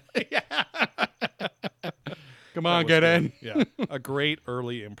pilot. Come That on, was get good. in. Yeah, a great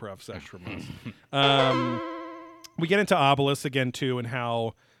early improv session from us. We get into Obelisk again too, and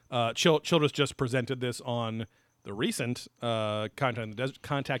how Childress just presented this on the recent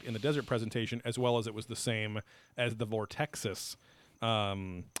Contact in the Desert presentation, as well as it was the same as the Vortexus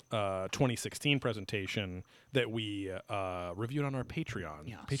 2016 presentation that we reviewed on our Patreon.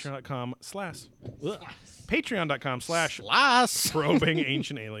 Yes. Patreon.com/Patreon.com/Probing Slice.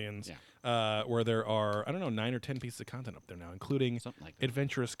 Ancient Aliens. Where there are, 9 or 10 pieces of content up there now, including Something like that.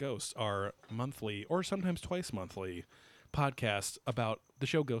 Adventurous Ghosts, our monthly or sometimes twice monthly podcast about the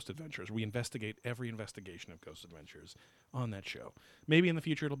show Ghost Adventures. We investigate every investigation of Ghost Adventures on that show. Maybe in the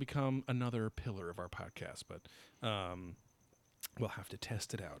future it'll become another pillar of our podcast, but we'll have to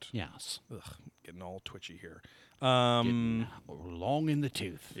test it out. Yes. Ugh, getting all twitchy here. Long in the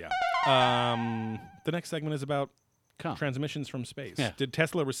tooth. Yeah. The next segment is about Come. transmissions from space. Yeah. Did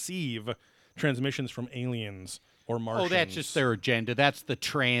Tesla receive transmissions from aliens or Martians? Oh, that's just their agenda. That's the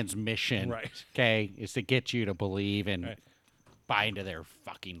transmission. Right. Okay, is to get you to believe and Right. buy into their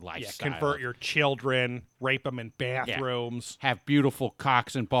fucking lifestyle. convert your children, rape them in bathrooms. Have beautiful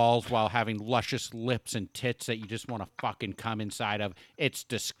cocks and balls while having luscious lips and tits that you just want to fucking come inside of. It's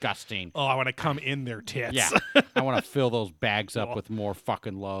disgusting. Oh, I want to come in their tits. Yeah. I want to fill those bags up with more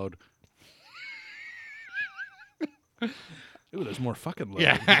fucking load. Ooh, there's more fucking load.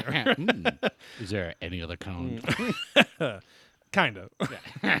 Yeah. in here. Is there any other kind? Kind of.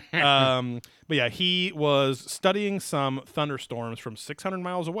 But yeah, he was studying some thunderstorms from 600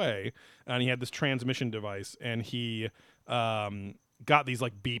 miles away, and he had this transmission device, and he got these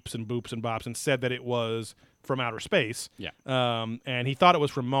like beeps and boops and bops and said that it was from outer space. Yeah. And he thought it was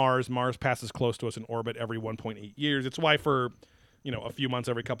from Mars. Mars passes close to us in orbit every 1.8 years. It's why for, a few months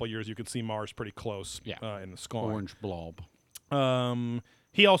every couple of years you can see Mars pretty close in the sky. Orange blob.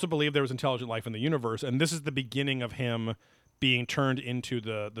 He also believed there was intelligent life in the universe, and this is the beginning of him being turned into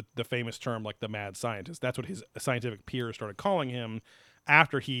the famous term like the mad scientist. That's what his scientific peers started calling him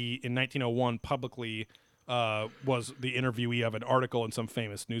after he, in 1901, publicly was the interviewee of an article in some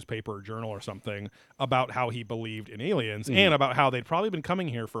famous newspaper or journal or something about how he believed in aliens and about how they'd probably been coming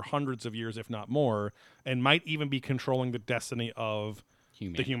here for hundreds of years, if not more, and might even be controlling the destiny of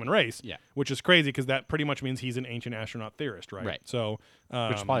the human race, which is crazy because that pretty much means he's an ancient astronaut theorist, right? Right. So,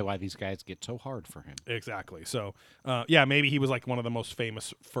 Which is probably why these guys get so hard for him. exactly. So, maybe he was like one of the most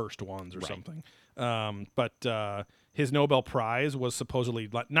famous first ones or something. But his Nobel Prize was supposedly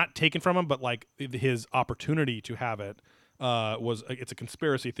not taken from him, but like his opportunity to have it it's a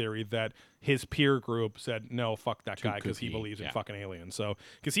conspiracy theory that his peer group said, no, fuck that guy because he believes in fucking aliens. So,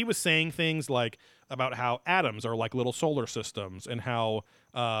 because he was saying things like about how atoms are like little solar systems and how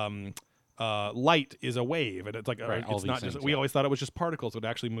light is a wave, and it's like it's not just. We always thought it was just particles, but it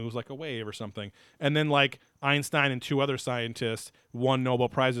actually moves like a wave or something. And then like Einstein and two other scientists won Nobel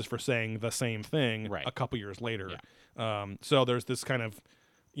Prizes for saying the same thing a couple years later. So there's this kind of,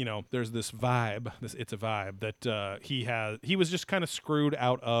 there's this vibe. It's a vibe that he was just kind of screwed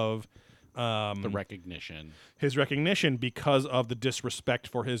out of The recognition. His recognition because of the disrespect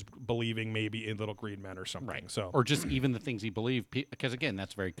for his believing maybe in little green men or something. Right. So Or just even the things he believed. Because, again,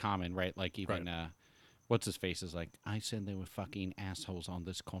 that's very common, right? Like, even, what's his face is like, I said they were fucking assholes on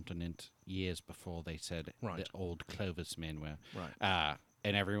this continent years before they said the old Clovis men were. Right.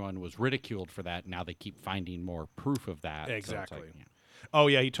 And everyone was ridiculed for that. Now they keep finding more proof of that. So it's Exactly. like, Oh,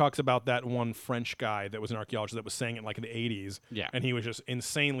 yeah, he talks about that one French guy that was an archaeologist that was saying it like in the 80s. Yeah. And he was just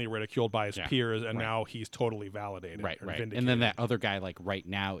insanely ridiculed by his peers, and now he's totally validated. Right. or And vindicated. then that other guy, like, right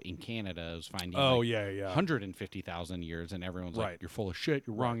now in Canada is finding 150,000 years, and everyone's like, you're full of shit,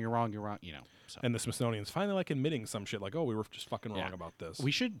 you're wrong, you're wrong, you're wrong, you know. So. And the Smithsonian's finally, like, admitting some shit, like, oh, we were just fucking wrong about this.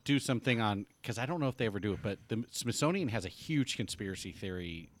 We should do something on, because I don't know if they ever do it, but the Smithsonian has a huge conspiracy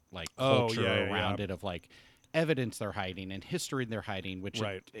theory, like, culture around it of, like, evidence they're hiding and history they're hiding, which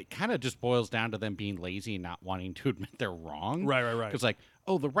it kind of just boils down to them being lazy and not wanting to admit they're wrong. Right. Because, like,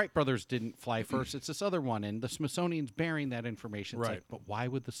 oh, the Wright brothers didn't fly first. It's this other one, and the Smithsonian's bearing that information. It's like, but why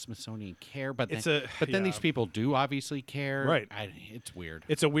would the Smithsonian care? But then these people do obviously care. Right. It's weird.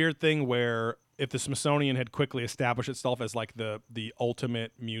 It's a weird thing where if the Smithsonian had quickly established itself as, like, the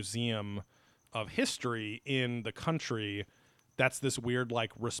ultimate museum of history in the country, that's this weird,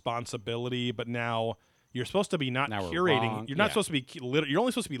 like, responsibility, but now you're supposed to be not curating. You're not supposed to be. You're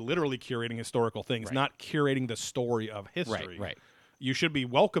only supposed to be literally curating historical things, not curating the story of history. Right. You should be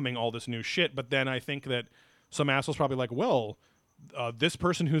welcoming all this new shit. But then I think that some assholes probably like, well, this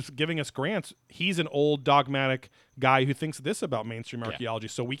person who's giving us grants, he's an old dogmatic guy who thinks this about mainstream archaeology,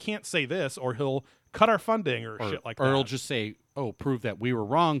 so we can't say this, or he'll cut our funding or shit like that. Or he'll just say, oh, prove that we were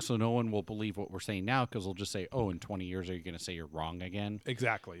wrong, so no one will believe what we're saying now, because they'll just say, oh, in 20 years, are you going to say you're wrong again?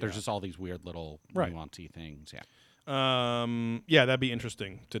 Exactly. There's just all these weird little nuancy things. That'd be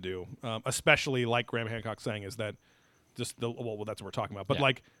interesting to do, especially like Graham Hancock's saying is that just that's what we're talking about. But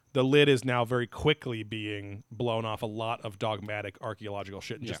like the lid is now very quickly being blown off a lot of dogmatic archaeological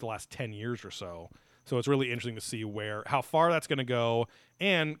shit in just the last 10 years or so. So it's really interesting to see how far that's going to go,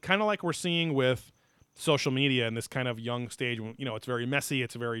 and kind of like we're seeing with social media in this kind of young stage. You know, it's very messy,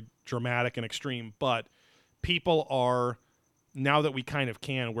 it's very dramatic and extreme, but people are, now that we kind of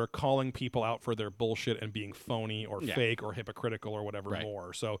we're calling people out for their bullshit and being phony or fake or hypocritical or whatever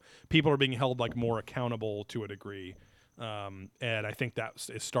more. So people are being held like more accountable to a degree. And I think that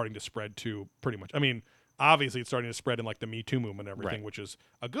is starting to spread to pretty much, I mean, obviously it's starting to spread in like the Me Too movement and everything, which is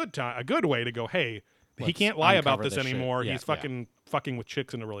a good way to go, hey, he can't lie about this anymore. He's fucking with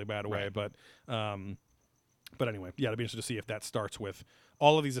chicks in a really bad way. But anyway, it'd be interesting to see if that starts with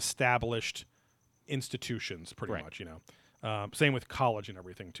all of these established institutions, pretty much, you know. Same with college and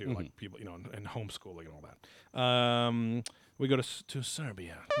everything too, like people, you know, and homeschooling and all that. We go to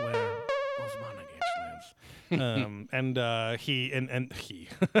Serbia, where Osmanagic lives, and he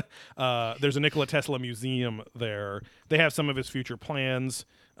there's a Nikola Tesla museum there. They have some of his future plans,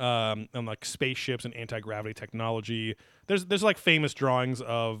 and like spaceships and anti-gravity technology. There's like famous drawings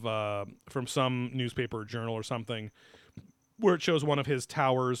of from some newspaper or journal or something, where it shows one of his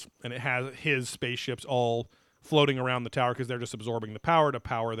towers and it has his spaceships all floating around the tower because they're just absorbing the power to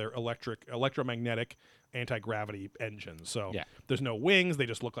power their electromagnetic anti-gravity engines. So there's no wings; they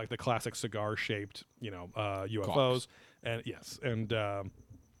just look like the classic cigar-shaped, you know, UFOs. And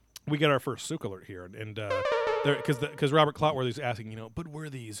we get our first Sook alert here, and because Robert Clotworthy's asking, you know, but were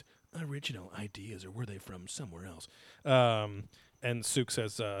these original ideas or were they from somewhere else? And Sook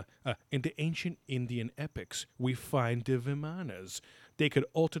says, in the ancient Indian epics, we find the Vimanas. They could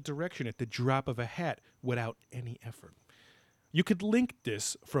alter direction at the drop of a hat without any effort. You could link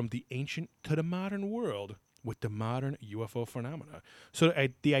this from the ancient to the modern world with the modern UFO phenomena. So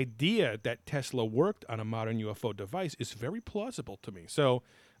the idea that Tesla worked on a modern UFO device is very plausible to me. So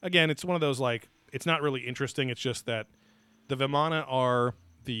again, it's one of those, like, it's not really interesting. It's just that the Vimana are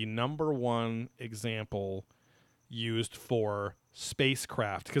the number one example used for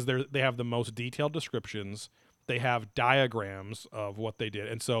spacecraft because they have the most detailed descriptions. They have diagrams of what they did.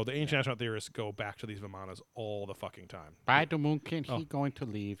 And so the ancient astronaut theorists go back to these Vimanas all the fucking time. By the moon, can he going to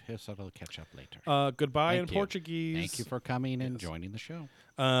leave? His will catch up later. Goodbye Thank in you. Portuguese. Thank you for coming and joining the show.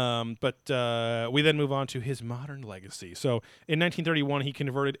 But we then move on to his modern legacy. So in 1931, he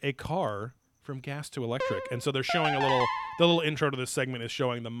converted a car from gas to electric. And so they're showing the little intro to this segment is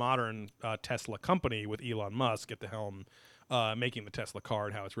showing the modern Tesla company with Elon Musk at the helm, making the Tesla car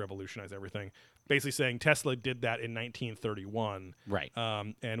and how it's revolutionized everything. Basically saying Tesla did that in 1931. Right.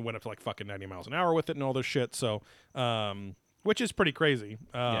 And went up to like fucking 90 miles an hour with it and all this shit. So, which is pretty crazy.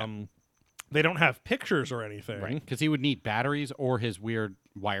 They don't have pictures or anything. Right. Because he would need batteries or his weird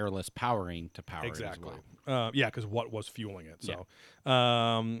wireless powering to power Exactly. it as well. Yeah, because what was fueling it? So,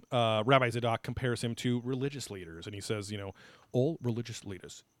 Rabbi Zadok compares him to religious leaders, and he says, all religious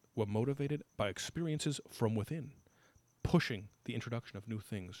leaders were motivated by experiences from within, pushing the introduction of new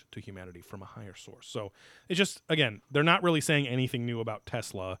things to humanity from a higher source. So it's just, again, they're not really saying anything new about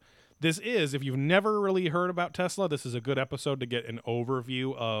Tesla. This is, if you've never really heard about Tesla, this is a good episode to get an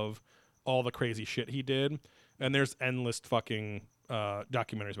overview of all the crazy shit he did. And there's endless fucking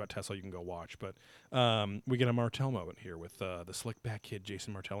documentaries about Tesla you can go watch. But we get a Martell moment here with the slick back kid,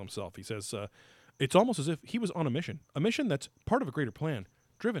 Jason Martell himself. He says, it's almost as if he was on a mission that's part of a greater plan,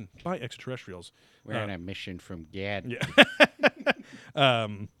 driven by extraterrestrials. We're on a mission from Gad. Yeah.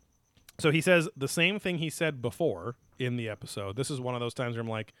 So he says the same thing he said before in the episode. This is one of those times where I'm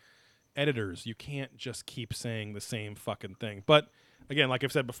like, editors, you can't just keep saying the same fucking thing. But again, like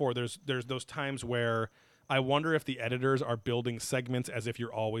I've said before, there's those times where I wonder if the editors are building segments as if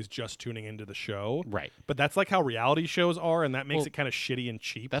you're always just tuning into the show. Right. But that's like how reality shows are, and that makes it kind of shitty and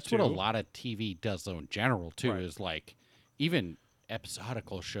cheap. That's too. what a lot of TV does, though, in general, too, Right. is like even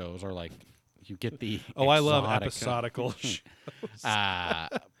episodical shows are like you get the I love exotic- episodical shows.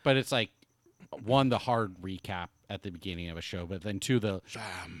 but it's like one, the hard recap at the beginning of a show, but then two, the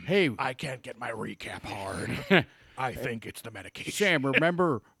hey, I can't get my recap hard. I think it's the medication. Sam,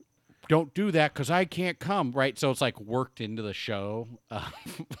 remember, don't do that because I can't come, right? So it's like worked into the show,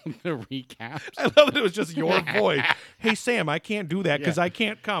 the recaps. I love that it was just your voice. Hey, Sam, I can't do that because I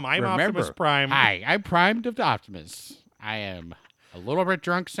can't come. I'm Remember, Optimus Prime. Hi, I'm Primed of Optimus. I am a little bit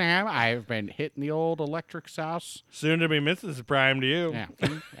drunk, Sam. I've been hitting the old electric sauce. Soon to be Mrs. Prime to you. Yeah,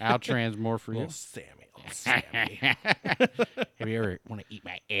 I'll trans more for you. Little Sammy. Little Sammy. Have you ever want to eat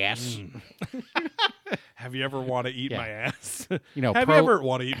my ass? Have you ever want to eat Yeah. my ass? You know, Have you ever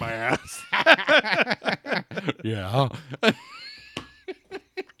want to eat my ass? Yeah.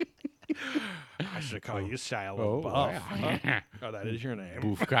 I should call you Shia Oh, LaBeouf. wow. Huh? Oh, that is your name.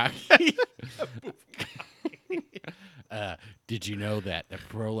 Boofcock. Did you know that the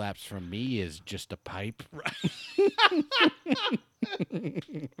prolapse from me is just a pipe?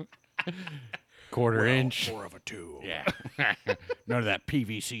 Quarter inch. 4 of a 2. Yeah. None of that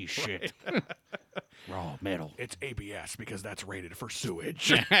PVC shit. Raw metal. It's ABS because that's rated for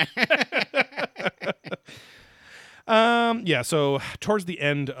sewage. Yeah, so towards the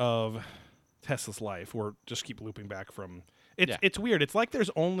end of Tesla's life, or just keep looping back from it's weird. It's like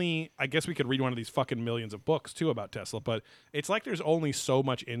there's only, I guess we could read one of these fucking millions of books too about Tesla, but it's like there's only so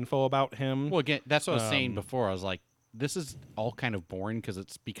much info about him. Well, again, that's what I was saying before. I was like, this is all kind of boring because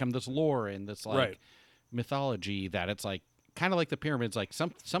it's become this lore and this like Right. mythology that it's like kind of like the pyramids. Like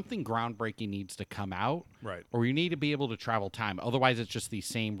something groundbreaking needs to come out, Right. Or you need to be able to travel time. Otherwise, it's just these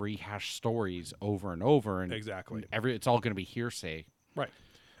same rehashed stories over and over, and Exactly. it's all going to be hearsay. Right.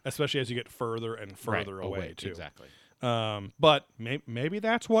 Especially as you get further and further away too. Exactly. But maybe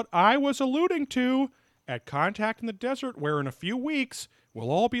that's what I was alluding to at Contact in the Desert, where in a few weeks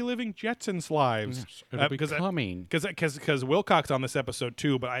we'll all be living Jetsons lives. It'll be coming. Because Wilcox on this episode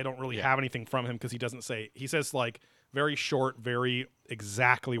too, but I don't really have anything from him because he doesn't say. He says like very short, very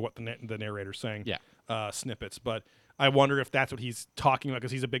exactly what the narrator's saying. Yeah. Snippets, but I wonder if that's what he's talking about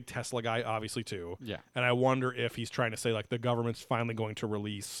because he's a big Tesla guy, obviously too. Yeah. And I wonder if he's trying to say like the government's finally going to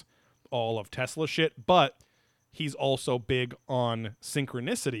release all of Tesla shit, but he's also big on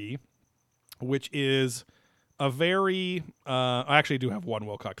synchronicity, which is a very I actually do have one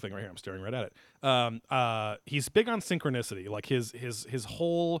Wilcox thing right here. I'm staring right at it. He's big on synchronicity. Like his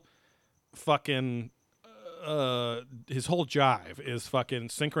whole fucking his whole jive is fucking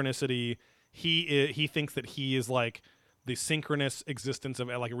synchronicity. He thinks that he is like the synchronous existence of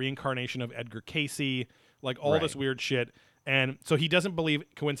like a reincarnation of Edgar Casey, like all this weird shit. And so he doesn't believe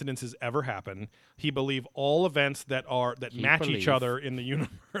coincidences ever happen. He believes all events that match each other in the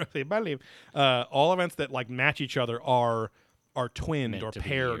universe. They believe all events that like match each other are twinned Meant or to be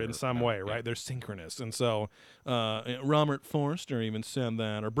paired in or- some way, right? yeah. They're synchronous. And so Robert Forster even said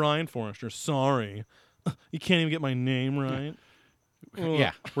that, or Brian Forster, sorry, you can't even get my name right.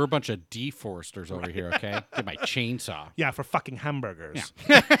 Yeah, we're a bunch of deforesters over here. Okay, get my chainsaw. Yeah, for fucking hamburgers.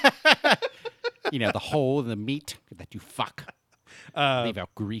 You know, the hole in the meat that you fuck. Leave a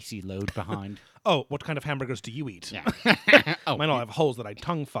greasy load behind. Oh, what kind of hamburgers do you eat? Yeah. Oh, Mine all have holes that I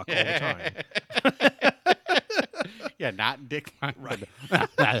tongue fuck all the time. yeah, not dick.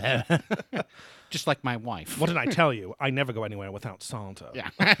 Just like my wife. What did I tell you? I never go anywhere without Santa. Yeah.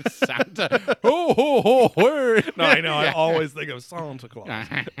 Santa. Word. No, I know. I always think of Santa Claus.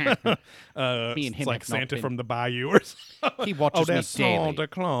 Me and It's him like have not Santa been- from the Bayou or something. He watches Oh, me that's daily. Santa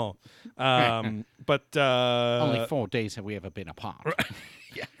Claus. But Only 4 days have we ever been apart.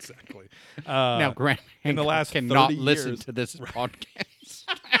 yeah, exactly. Now, Grant in the Hancock last cannot 30 listen years- to this podcast.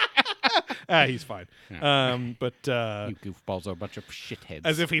 He's fine. Yeah. But You goofballs are a bunch of shitheads.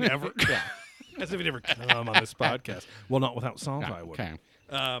 as if he'd ever, as if he'd ever come on this podcast. Well, not without Salt, Yeah, I would. okay.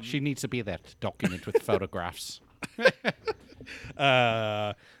 She needs to be that document with photographs.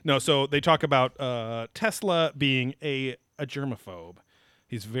 No, so they talk about Tesla being a germaphobe.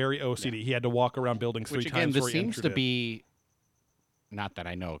 He's very OCD. He had to walk around buildings 3 Which again, times this before he seems entered to it. be, not that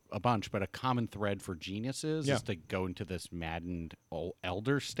I know a bunch, but a common thread for geniuses Yeah. is to go into this maddened old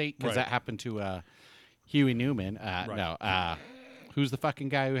elder state, because Right. that happened to Huey Newman. Right. No, who's the fucking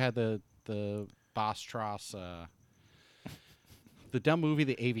guy who had the Boss Tross? The dumb movie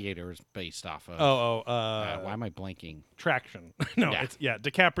The Aviator is based off of. Why am I blanking? Traction. No, Yeah. it's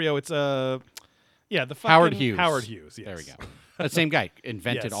DiCaprio. It's the fucking Howard Hughes. Howard Hughes. Yes. There we go. That same guy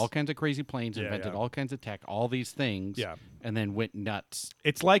invented Yes. all kinds of crazy planes, Yeah, invented yeah. all kinds of tech, all these things, Yeah. and then went nuts.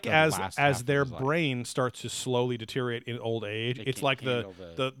 It's like The as last half of their his life. brain starts to slowly deteriorate in old age. They It's can't like handle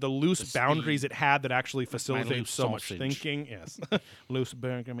the loose the boundaries speed. it had that actually my facilitated loose so much sausage. thinking. Yes, loose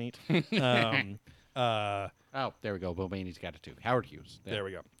burger meat. Oh, there we go. Mulvaney's got it too. Howard Hughes. There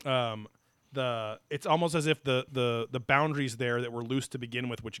we go. It's almost as if the boundaries there that were loose to begin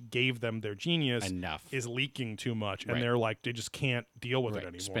with, which gave them their genius, Enough. is leaking too much, and Right. they're like they just can't deal with it Right.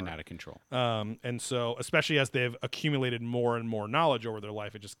 anymore. Spin out of control. And so, especially as they've accumulated more and more knowledge over their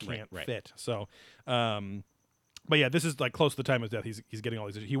life, it just Right, can't right. fit. So, but yeah, this is like close to the time of death. He's getting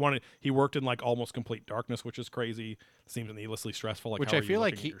all these. He worked in like almost complete darkness, which is crazy. Seems needlessly stressful. Like Which how I are you feel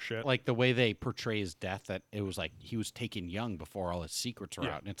like looking at your shit? like the way they portray his death, that it was like he was taken young before all his secrets were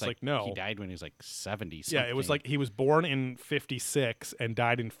Yeah, out. And it's it's like, like, no. he died when he was like 70 yeah, it was like he was born in 56 and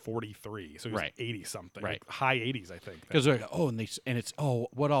died in 43, so he was Right. 80 something, Right. like high 80s, I think. because they're like, oh, and it's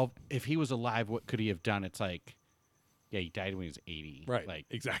what all if he was alive, what could he have done? It's like, yeah, he died when he was 80. Right, Like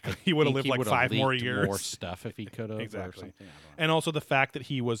exactly. He would have lived think he like would've 5 more leaked years. more stuff if he could have. Exactly. Or something. I don't know. And also the fact that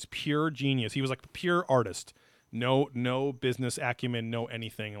he was pure genius. He was like pure artist. No business acumen, no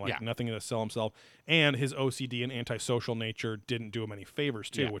anything, like Yeah. nothing to sell himself. And his OCD and antisocial nature didn't do him any favors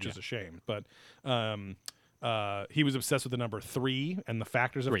too, Yeah, which is yeah. a shame. But he was obsessed with the number 3 and the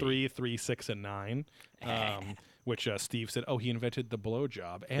factors of 3, 6, and 9. Which Steve said, he invented the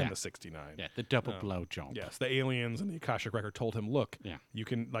blowjob and Yeah. the 69. Yeah, the double blow jump. Yes, the aliens and the Akashic Record told him, look, Yeah. you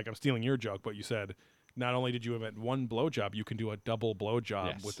can, like, I'm stealing your joke, but you said, not only did you invent one blowjob, you can do a double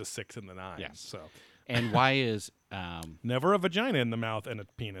blowjob Yes. with the 6 and the 9. Yes. So And why is never a vagina in the mouth and a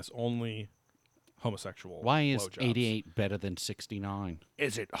penis, only homosexual. why is blowjobs. 88 better than 69?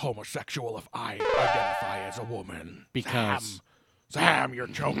 Is it homosexual if I identify as a woman? Because Sam, you're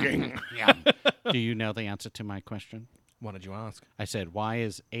joking. do you know the answer to my question? What did you ask? I said, why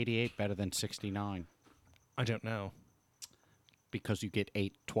is 88 better than 69? I don't know. Because you get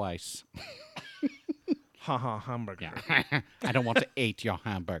 8 twice. Ha ha, hamburger. Yeah. I don't want to eat your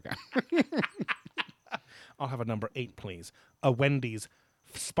hamburger. I'll have a number 8, please. A Wendy's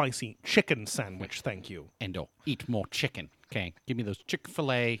spicy chicken sandwich, thank you. Endo, eat more chicken. Okay, give me those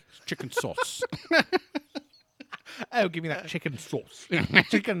Chick-fil-A chicken sauce. Oh, give me that chicken sauce.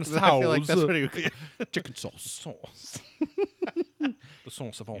 Chicken sauce. I feel like that's what you chicken sauce sauce. The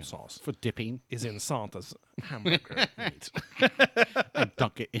sauce of all sauce for dipping is in Santa's hamburger meat. and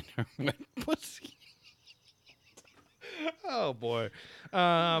dunk it in her wet pussy. Oh boy.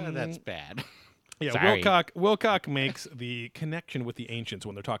 That's bad. Yeah, Sorry. Wilcock makes the connection with the ancients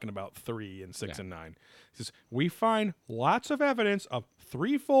when they're talking about 3 and 6 Yeah. and 9. He says, we find lots of evidence of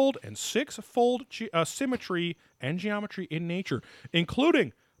threefold and sixfold symmetry and geometry in nature,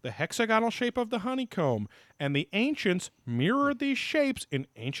 including the hexagonal shape of the honeycomb. And the ancients mirrored these shapes in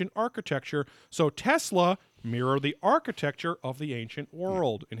ancient architecture. So Tesla mirrored the architecture of the ancient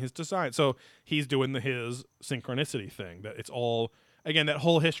world in his design. So he's doing his synchronicity thing. That it's all, again, that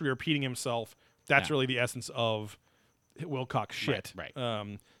whole history repeating himself. That's Yeah. really the essence of Wilcock's shit. Right.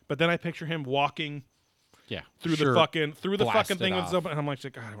 But then I picture him walking Yeah, through sure. the fucking Blast it thing with off. his open, and I'm like,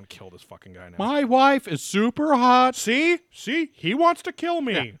 God, I want to kill this fucking guy now. My wife is super hot. See, he wants to kill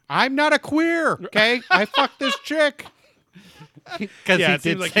me. I'm not a queer. Okay, I fucked this chick. Because Yeah, he it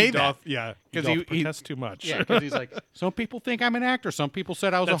seems did like say he that. doth. Yeah, he 'Cause doth he- protest too much. Yeah, because he's like, some people think I'm an actor. Some people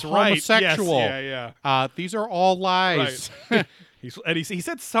said I was That's a right. Yes, homosexual. yeah. These are all lies. Right. he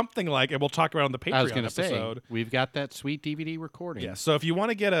said something like, and we'll talk about it on the Patreon I was going to say, episode. we've got that sweet DVD recording. Yeah, so if you want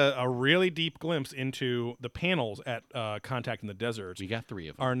to get a really deep glimpse into the panels at Contact in the Desert, We got 3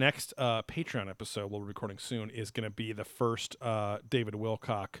 of them. our next Patreon episode, we'll be recording soon, is going to be the first David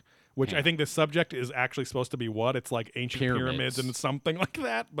Wilcock, which I think the subject is actually supposed to be what? It's like ancient pyramids Pyramids. and something like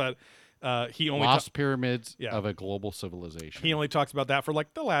that. But He only Lost pyramids Yeah. of a global civilization. he only talks about that for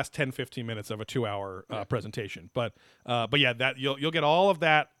like the last 10-15 minutes of a 2-hour presentation. But yeah, that you'll get all of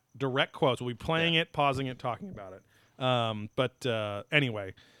that direct quotes. We'll be playing it, pausing it, talking about it.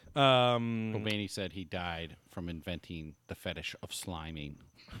 Anyway, Khomeini said he died from inventing the fetish of sliming.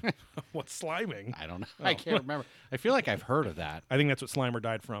 what's sliming? I don't know. I can't remember. I feel like I've heard of that. I think that's what Slimer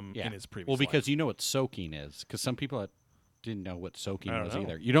died from Yeah. in his previous Well, because life. you know what soaking is. Because some people didn't know what soaking I don't was know.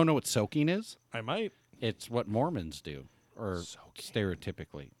 either. You don't know what soaking is? I might. It's what Mormons do, or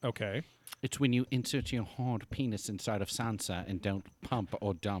stereotypically. Okay. It's when you insert your hard penis inside of Sansa and don't pump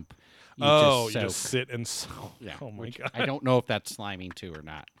or dump. You You just just soak. sit and soak. Yeah, Oh my which god. I don't know if that's sliming too or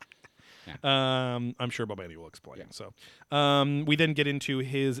not. I'm sure Bob Andy will explain. So, we then get into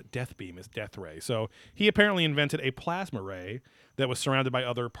his death beam, his death ray. So he apparently invented a plasma ray that was surrounded by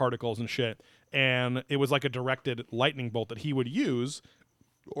other particles and shit, and it was like a directed lightning bolt that he would use,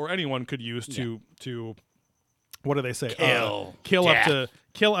 or anyone could use to what do they say? Kill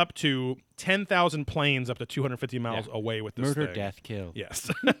up to 10,000 planes up to 250 miles away with this Murder, thing. death, kill.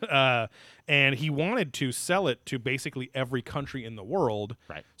 Yes. And he wanted to sell it to basically every country in the world.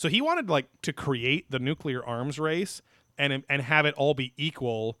 Right. So he wanted like to create the nuclear arms race and have it all be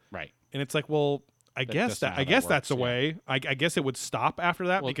equal. Right. And it's like, well, I guess that's not how that that's works, a way. I guess it would stop after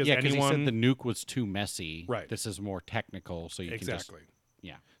that because yeah, 'cause anyone he said the nuke was too messy. Right. This is more technical, so you exactly. can just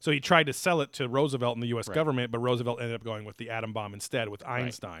yeah. So he tried to sell it to Roosevelt and the U.S. government, but Roosevelt ended up going with the atom bomb instead with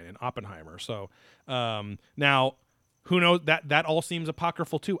Einstein and Oppenheimer. So now, who knows? That all seems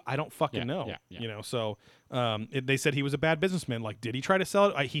apocryphal too. I don't fucking know. yeah. You know. So they said he was a bad businessman. Like, did he try to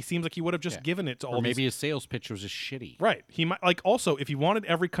sell it? He seems like he would have just given it to all. Or maybe these... his sales pitch was just shitty. Right. He might like also if he wanted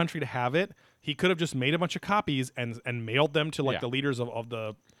every country to have it, he could have just made a bunch of copies and mailed them to like the leaders of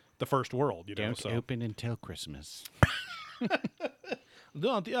the first world. You know. Don't So open until Christmas.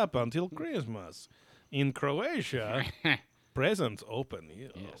 don't open until Christmas. In Croatia, presents open.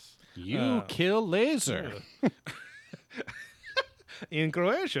 Yes. You kill laser. In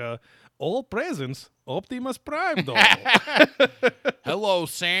Croatia, all presents Optimus Prime though. Hello,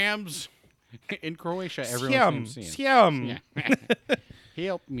 Sam's. In Croatia, everyone seems Siam.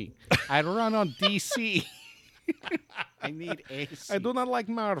 Help me. I run on DC. I need AC. I do not like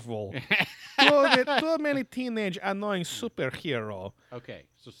Marvel. Too many teenage annoying superhero. Okay,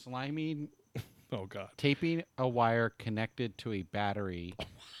 so sliming, Oh god. taping a wire connected to a battery.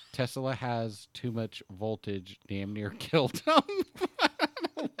 Tesla has too much voltage, damn near killed him.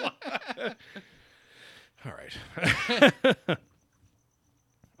 All right.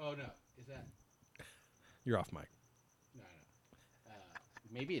 Oh no, is that? You're off mic. No.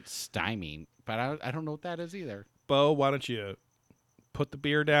 Maybe it's styming, but I don't know what that is either. Bo, why don't you put the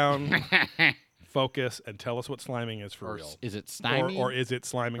beer down, focus, and tell us what sliming is for Or real. is it styming? Or is it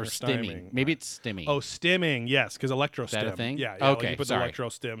sliming or, stimming? styming? Maybe it's stimming. Oh, stimming, yes, because electro Is that a thing? Yeah, Okay, you put sorry. the electro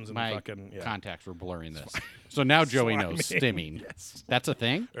stims and My fucking contacts were blurring this. So now Joey knows Sliming. stimming. Yes. That's a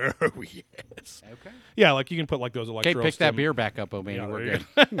thing? Oh yes. Okay. Yeah, like you can put like those electro. Okay, pick that stim- beer back up, O'Mani. Yeah, We're there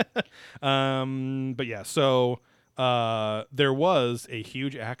good. you But yeah, so there was a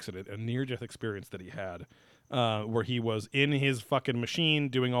huge accident, a near-death experience that he had, where he was in his fucking machine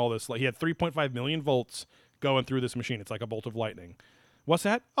doing all this. Like he had 3.5 million volts going through this machine. It's like a bolt of lightning. What's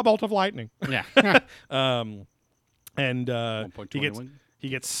that? A bolt of lightning. Yeah. And $1.21. he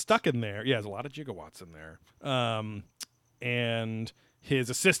gets stuck in there. Yeah, there's a lot of gigawatts in there. And his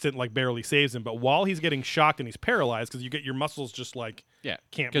assistant like barely saves him. But while he's getting shocked and he's paralyzed because you get your muscles just like Yeah.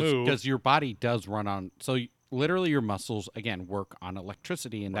 can't move. Because your body does run on. So literally your muscles, again, work on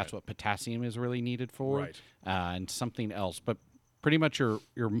electricity, and that's what potassium is really needed for. Right. And something else. But pretty much your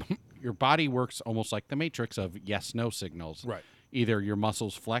body works almost like the matrix of yes-no signals. Right. Either your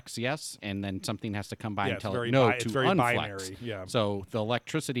muscles flex, yes, and then something has to come by Yeah, and it's tell very it no bi- to it's very unflex. binary, yeah. So the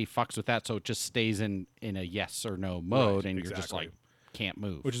electricity fucks with that, so it just stays in a yes or no mode, and you're just exactly. like can't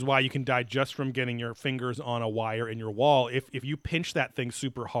move. Which is why you can die just from getting your fingers on a wire in your wall. If you pinch that thing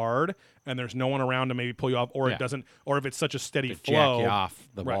super hard and there's no one around to maybe pull you off, or Yeah. it doesn't, or if it's such a steady to flow, jack you off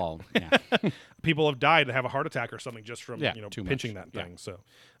the Right. wall. Yeah. people have died and have a heart attack or something just from Yeah, too pinching much. that Yeah. thing. So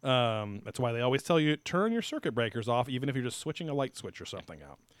that's why they always tell you turn your circuit breakers off, even if you're just switching a light switch or something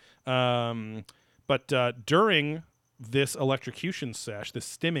out. But during this electrocution sesh, this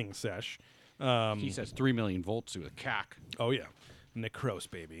stimming sesh, He says 3 million volts to a cock. oh yeah, necros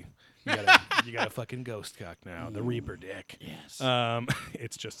baby. You got a fucking ghost cock now, the Reaper dick. Yes.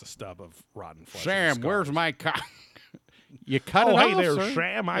 It's just a stub of rotten flesh. Sam, and where's scars. my cock? You cut Oh, it hey off, there, sir.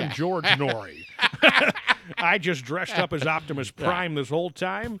 Sam. I'm George Norrie. I just dressed up as Optimus Prime this whole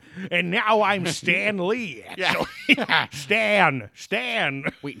time, and now I'm Stan Lee. Stan.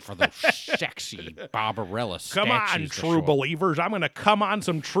 Waiting for those sexy Barbarella statues. Come on, to true show up. believers. I'm going to come on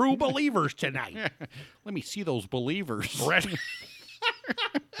some true believers tonight. Let me see those believers. Brett-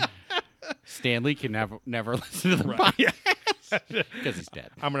 Stanley can never listen to the podcast because he's dead.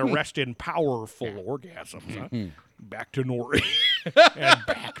 I'm going to rest in powerful orgasms. Huh? Back to Norrie. And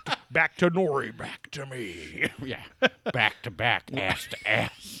back to Norrie, back to me. Yeah, back to back, ass to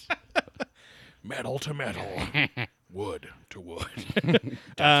ass. Metal to metal. Wood to wood.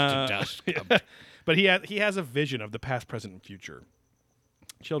 Dust to dust. But he has a vision of the past, present, and future.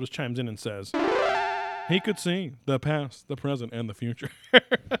 Chill just chimes in and says, he could see the past, the present, and the future.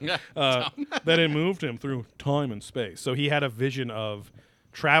 That it moved him through time and space. So he had a vision of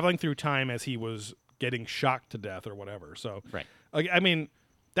traveling through time as he was getting shocked to death or whatever. So, Right. I mean,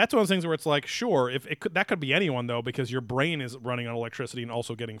 that's one of those things where it's like, sure, if it could, that could be anyone though, because your brain is running on electricity and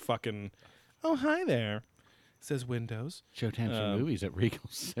also getting fucking. Oh, hi there. Says Windows. Showtime's your movies at Regal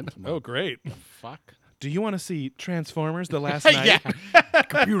Cinema. Oh, great. Fuck. Do you want to see Transformers the last night? Yeah.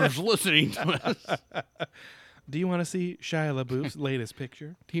 Computer's listening to us. Do you want to see Shia LaBeouf's latest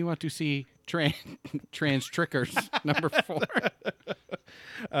picture? Do you want to see Trans Trickers number 4?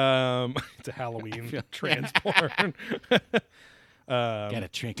 It's a Halloween trans porn. Get a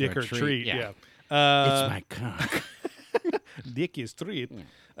trick Dick or treat. Yeah. Yeah. It's my cock. Dick is treat.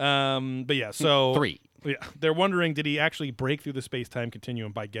 But yeah, so 3. Yeah, they're wondering, did he actually break through the space-time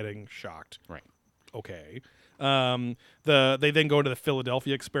continuum by getting shocked? Right. Okay. They then go to the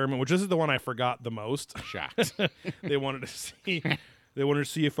Philadelphia experiment, which this is the one I forgot the most. Shocked. They wanted to see. They wanted to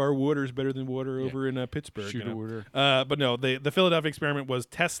see if our water is better than water over in Pittsburgh. Shoot you know? order. But no, the Philadelphia experiment was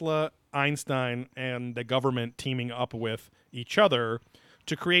Tesla, Einstein, and the government teaming up with each other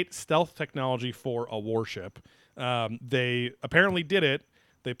to create stealth technology for a warship. They apparently did it.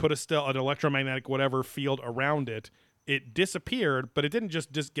 They put an electromagnetic whatever field around it. It disappeared, but it didn't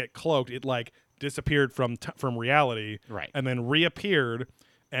just get cloaked. It like disappeared from reality, Right. and then reappeared.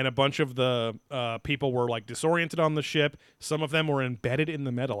 And a bunch of the people were like disoriented on the ship. Some of them were embedded in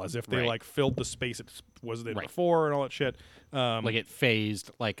the metal as if they Right. like filled the space it was in Right. before and all that shit. Like it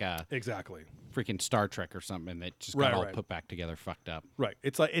phased like a Exactly. freaking Star Trek or something that just Right, got all right. put back together fucked up. Right.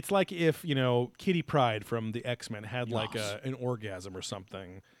 It's like if, Kitty Pryde from the X-Men had like Yes. an orgasm or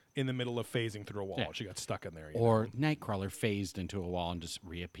something in the middle of phasing through a wall. Yeah. She got stuck in there. Or Nightcrawler phased into a wall and just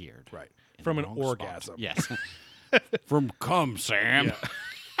reappeared. Right. in From the an wrong spot. orgasm. Yes. From cum, Sam.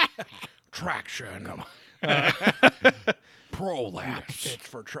 Traction. Prolapse. It's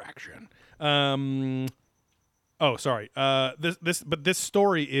for traction. Oh, sorry. This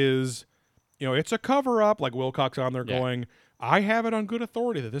story is, it's a cover up. Like Wilcox on there Yeah. going, I have it on good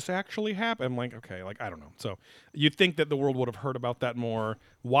authority that this actually happened. I'm like, okay, like I don't know. So you'd think that the world would have heard about that more.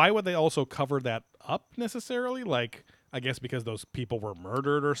 Why would they also cover that up necessarily? Like, I guess because those people were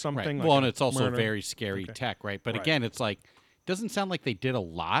murdered or Right. something. Like Well, a and it's also murder. very scary tech, right? But Right. again, it's like doesn't sound like they did a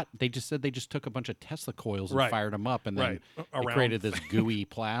lot. They just said they just took a bunch of Tesla coils and Right. fired them up, and then Right. they Around- created this gooey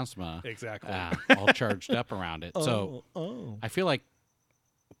plasma, Exactly. all charged up around it. So I feel like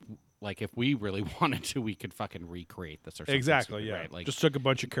if we really wanted to, we could fucking recreate this or something. Exactly, stupid, yeah. Right? Like Just took a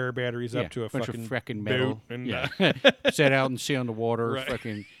bunch of car batteries yeah, up to a bunch fucking of freaking boot metal, and yeah. Set out and see on the water, Right.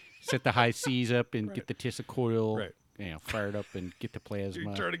 fucking set the high seas up and get the Tesla coil, Right. fired up and get the You're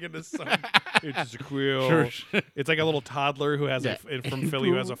plasma. turning into some. It's a quill. Sure. It's like a little toddler who has Yeah. from Philly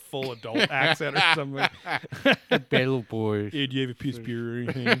who has a full adult accent or something. Battle boy, Hey, do you have a piece of beer or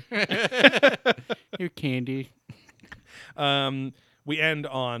anything? your candy. We end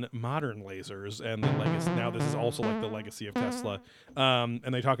on modern lasers and the legacy. Now this is also like the legacy of Tesla. And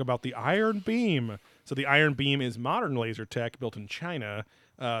they talk about the iron beam. So the iron beam is modern laser tech built in China.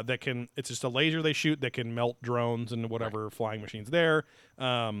 It's just a laser they shoot that can melt drones and whatever flying machines there.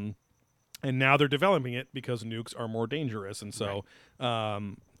 And now they're developing it because nukes are more dangerous. And so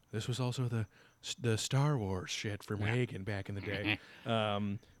this was also the Star Wars shit from Reagan back in the day,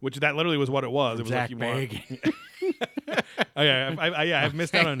 which that literally was what it was. It was Zach like Bagan. Oh yeah, I've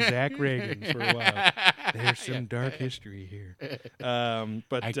missed out on Zach Reagan for a while. There's some dark history here.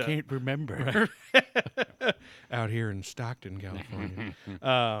 But I can't remember. out here in Stockton, California.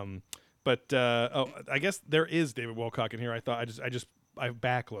 I guess there is David Wilcock in here. I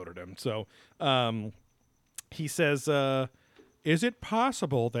backloaded him. So he says, is it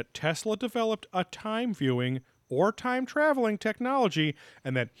possible that Tesla developed a time viewing or time traveling technology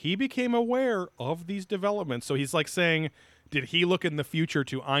and that he became aware of these developments? So he's like saying, did he look in the future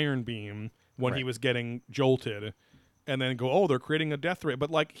to Iron Beam when he Right. was getting jolted and then go, oh, they're creating a death ray.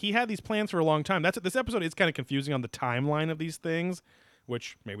 But like he had these plans for a long time. This episode is kind of confusing on the timeline of these things,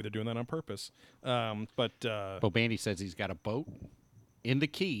 which maybe they're doing that on purpose. But Bobandy says he's got a boat in the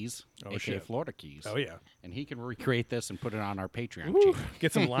Keys, aka shit. Florida Keys. oh yeah, And he can recreate this and put it on our Patreon. Woo. channel.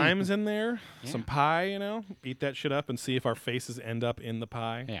 Get some limes in there, Yeah. some pie, eat that shit up, and see if our faces end up in the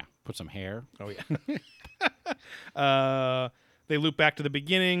pie. Yeah, put some hair. Oh yeah. They loop back to the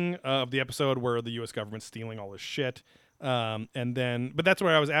beginning of the episode where the U.S. government's stealing all this shit, but that's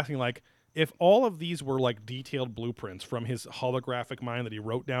where I was asking, like, if all of these were like detailed blueprints from his holographic mind that he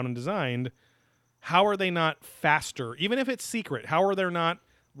wrote down and designed, how are they not faster? Even if it's secret, how are there not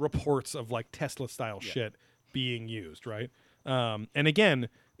reports of like Tesla style shit being used, right? And again,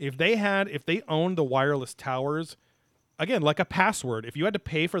 if they owned the wireless towers, again, like a password, if you had to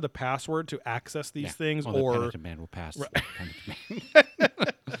pay for the password to access these things, Well, the or penitent man will pass. the penitent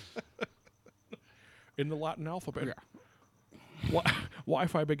man. in the Latin alphabet,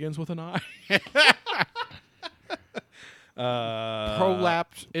 Wi-Fi begins with an I.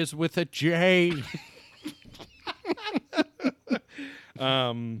 Prolapse is with a J.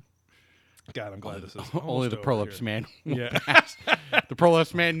 God, I'm glad this is Only almost the over prolapse here. man. Yeah, The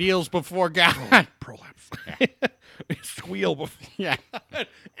prolapse man kneels before God. prolapse. Squeal before. Yeah.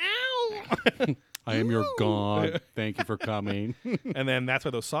 Ow! I am your God. Thank you for coming. And then that's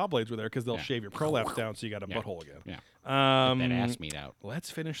why those saw blades were there, because they'll shave your prolapse down so you got a Yeah. butthole again. Yeah. Um, Get that ass meat out.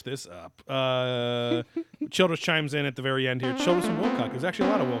 Let's finish this up. Childress chimes in at the very end here. Childress and Wilcock. There's actually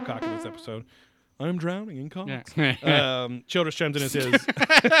a lot of Wilcock in this episode. I'm drowning in cocks. Yeah. Childress chimes in and says,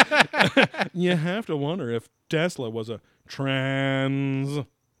 you have to wonder if Tesla was a transplanted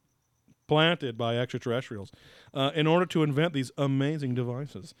by extraterrestrials in order to invent these amazing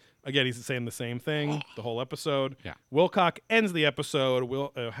devices. Again, he's saying the same thing the whole episode. Yeah. Wilcock ends the episode.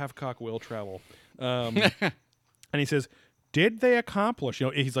 Havecock will travel. And he says, did they accomplish,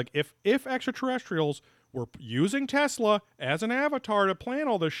 he's like, if extraterrestrials were using Tesla as an avatar to plan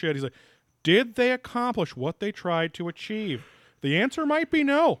all this shit, he's like, did they accomplish what they tried to achieve? The answer might be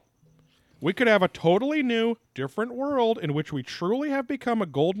no. We could have a totally new, different world in which we truly have become a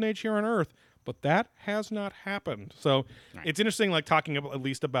golden age here on Earth, but that has not happened. So it's interesting, like, talking about, at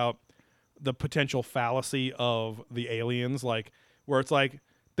least about the potential fallacy of the aliens, like, where it's like,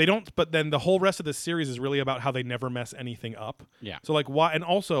 they don't, but then the whole rest of the series is really about how they never mess anything up. Yeah. So, like, why, and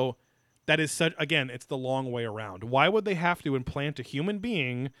also, that is such, again, it's the long way around. Why would they have to implant a human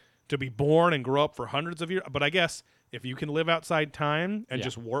being to be born and grow up for hundreds of years? But I guess if you can live outside time and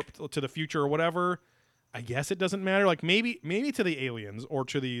just warp to the future or whatever, I guess it doesn't matter. Like, maybe to the aliens or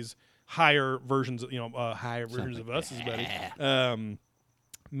to these higher versions, higher versions of us, is better.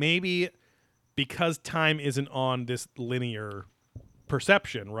 Maybe because time isn't on this linear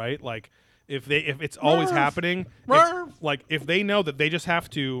perception, right? Like, if it's always happening, if they know that they just have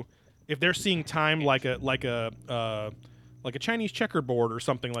to, if they're seeing time like a Chinese checkerboard or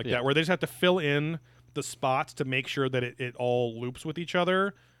something like that, where they just have to fill in the spots to make sure that it all loops with each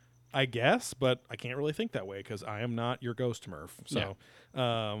other, I guess, but I can't really think that way because I am not your ghost Murph. So,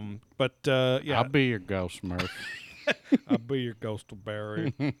 I'll be your ghost, Murph. I'll be your ghost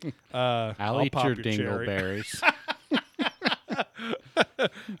Barry. I'll eat pop your cherry. dingleberries.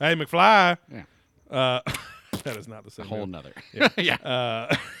 Hey, McFly. Yeah. That is not the same. Whole movie. nother.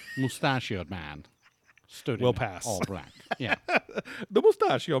 Yeah. Mustachioed man. Stood Will in pass. all black. Yeah. The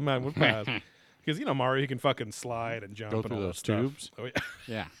mustachio man would pass. Because, Mario, he can fucking slide and jump Go and through all that those stuff. tubes? Oh, yeah.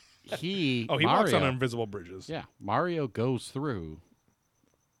 Yeah. He He Mario, walks on invisible bridges. Yeah. Mario goes through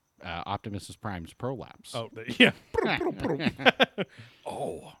Optimus Prime's prolapse. Oh, yeah.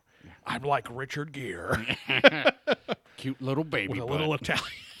 Oh, I'm like Richard Gere Cute little baby with a butt. little Italian.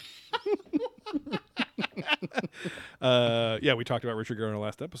 We talked about Richard Gere in our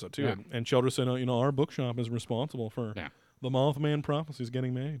last episode, too. Yeah. And Childress said, our bookshop is responsible for the Mothman prophecies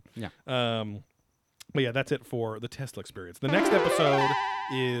getting made. Yeah. But yeah, that's it for the Tesla experience. The next episode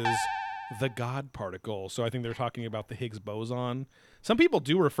is the God particle. So I think they're talking about the Higgs boson. Some people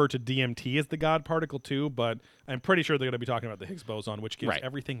do refer to DMT as the God particle too, but I'm pretty sure they're going to be talking about the Higgs boson, which gives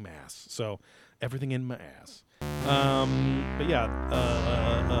everything mass. So everything in my ass. But yeah,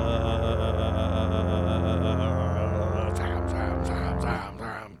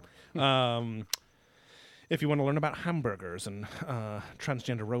 if you want to learn about hamburgers and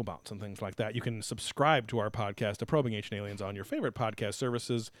transgender robots and things like that, you can subscribe to our podcast, Probing Ancient Aliens, on your favorite podcast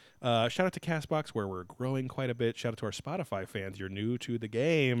services. Shout out to CastBox, where we're growing quite a bit. Shout out to our Spotify fans. You're new to the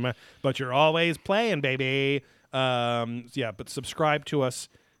game, but you're always playing, baby. But subscribe to us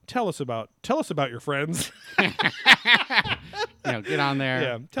tell us about your friends. Get on there.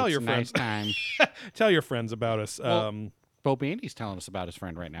 Yeah, tell It's your a nice friends. time. Tell your friends about us. Well, Bo Bandy's telling us about his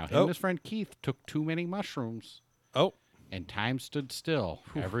friend right now. Him and his friend Keith took too many mushrooms, oh, and time stood still.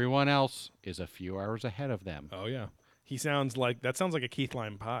 Everyone else is a few hours ahead of them. oh yeah. Sounds like a Keith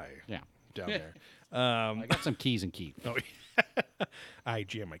lime pie. Yeah. Down there. I got some keys in Keith. Oh, I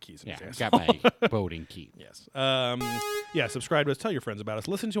jam my keys in Yeah, his ass. got my boating Keith. Yes. Subscribe to us. Tell your friends about us.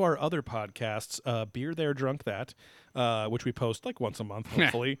 Listen to our other podcasts, Beer There, Drunk That, which we post like once a month,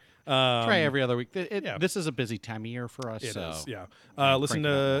 hopefully. Try every other week. yeah. This is a busy time of year for us. It so is, yeah. Yeah, Listen crank it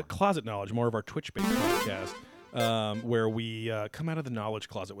to out more. Closet Knowledge, more of our Twitch-based podcast, where we come out of the knowledge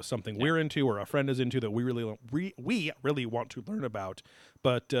closet with something we're into or a friend is into that we really want to learn about,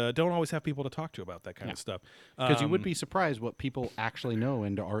 but don't always have people to talk to about that kind of stuff. Because you would be surprised what people actually know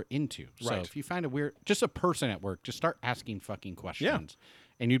and are into. So Right. if you find just a person at work, just start asking fucking questions.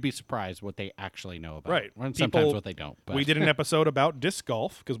 And you'd be surprised what they actually know about. Right. And sometimes what they don't. But We did an episode about disc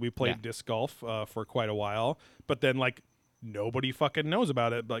golf because we played Yeah. disc golf for quite a while, but then like nobody fucking knows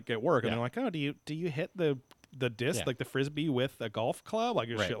about it like at work, and Yeah. they're like, "Oh, do you hit the disc Yeah. like the frisbee with a golf club, like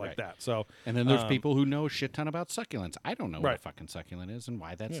Right, shit like right. that?" So And then there's people who know a shit ton about succulents. I don't know what Right. a fucking succulent is and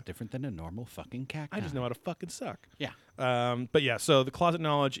why that's different than a normal fucking cacti. I just know how to fucking suck. Yeah. But yeah, so the Closet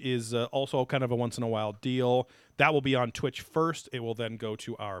Knowledge is also kind of a once in a while deal. That will be on Twitch first. It will then go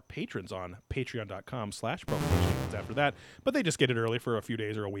to our patrons on patreon.com/promotions after that. But they just get it early for a few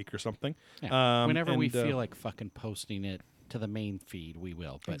days or a week or something. Yeah. Whenever we and, feel like fucking posting it to the main feed, we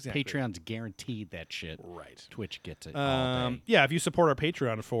will. But Exactly. Patreon's guaranteed that shit. Right. Twitch gets it all day. Yeah, if you support our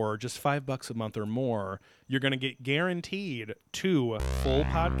Patreon for just $5 a month or more, you're going to get guaranteed 2 full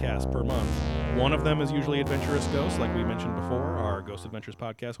podcasts per month. One of them is usually Adventurous Ghosts, like we mentioned before, our Ghost Adventures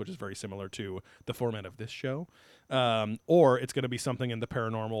podcast, which is very similar to the format of this show. Or it's going to be something in the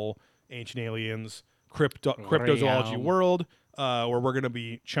paranormal, ancient aliens, cryptozoology Realm. world, where we're going to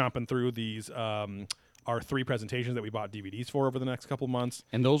be chomping through these our 3 presentations that we bought DVDs for over the next couple months.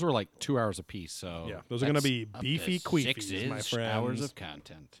 And those were like 2 hours a piece. So Yeah, those are gonna that's be up beefy to queefies, 6 my hours friends. of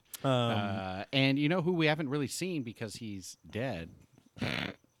content. And you know who we haven't really seen because he's dead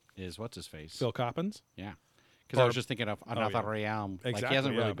is what's his face? Phil Coppins. Yeah. Because I Or- was just thinking of Another yeah. Realm. Like he Exactly,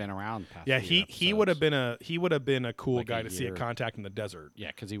 hasn't really yeah. been around past Yeah, few he would have episodes. been a cool Like guy a to see at year. Contact in the Desert. Yeah,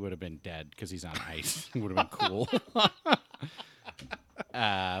 because he would have been dead because he's on ice. It would have been cool.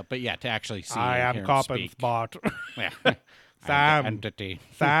 But yeah, to actually see I and am hear him Coppins, speak. but Yeah. Sam, Entity.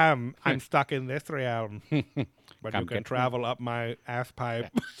 Sam, I'm stuck in this realm. But Come you can get me. travel up my ass pipe.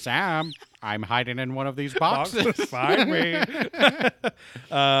 Sam, I'm hiding in one of these boxes. Find me.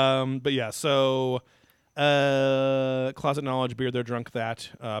 But yeah, so Closet Knowledge, Beer There Drunk That.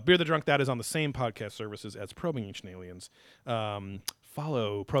 Beer There Drunk That is on the same podcast services as Probing Ancient Aliens.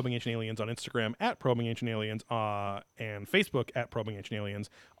 Follow Probing Ancient Aliens on Instagram at Probing Ancient Aliens and Facebook at Probing Ancient Aliens,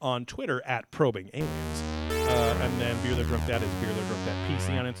 on Twitter at Probing Aliens. And then Beer There Drunk That is Beer There Drunk That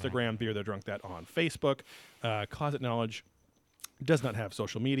PC on Instagram, Beer There Drunk That on Facebook. Closet Knowledge does not have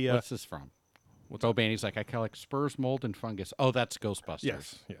social media. What's this from? Bo Bandy's like, I collect spores, mold, and fungus. Oh, that's Ghostbusters.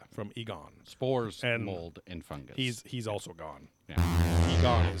 Yes, yeah, from Egon. Spores, And mold, and fungus. He's also gone. yeah.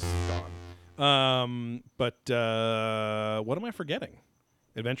 Egon is gone. But what am I forgetting?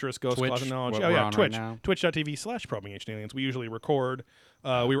 Adventurous Ghost, Twitch, Closet Knowledge. what Oh we're yeah, on Twitch. right now. Twitch.tv/Probing Ancient Aliens. We usually record.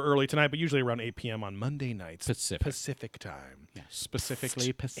 We were early tonight, but usually around 8 p.m. on Monday nights. Pacific. time. Yeah,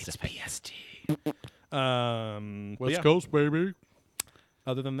 specifically Pacific. PST. But West yeah, Coast, baby.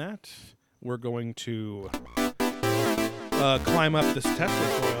 other than that, we're going to climb up this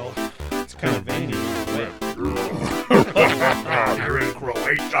Tesla coil. It's kind of veiny. You're in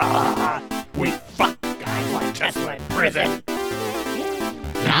Croatia. We fuck guys like Tesla in prison.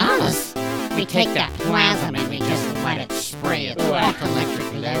 Us? We take that plasm and we just let it spray its black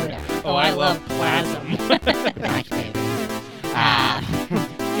electric load out. Oh, I love plasm. Thanks, baby.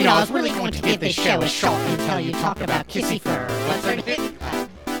 I was really going to give this show a shot until you talked about Kissy Fur. What's her name?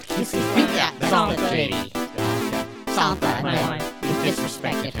 Kissy Fur. Yeah, Santa Katie. Santa, no, you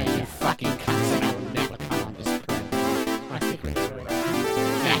disrespected her, you fucking cunts, and I will never come on this program. I think we do it.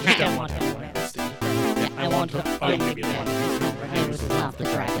 I don't want to win. I want to only I would love to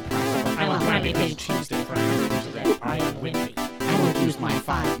drag the price of I want a Randy Page Tuesday for hours today. I am Wimpy. I would use my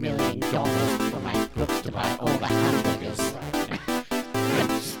 $5 million for my books to buy all the hamburgers.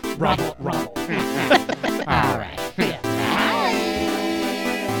 Rubble, rubble.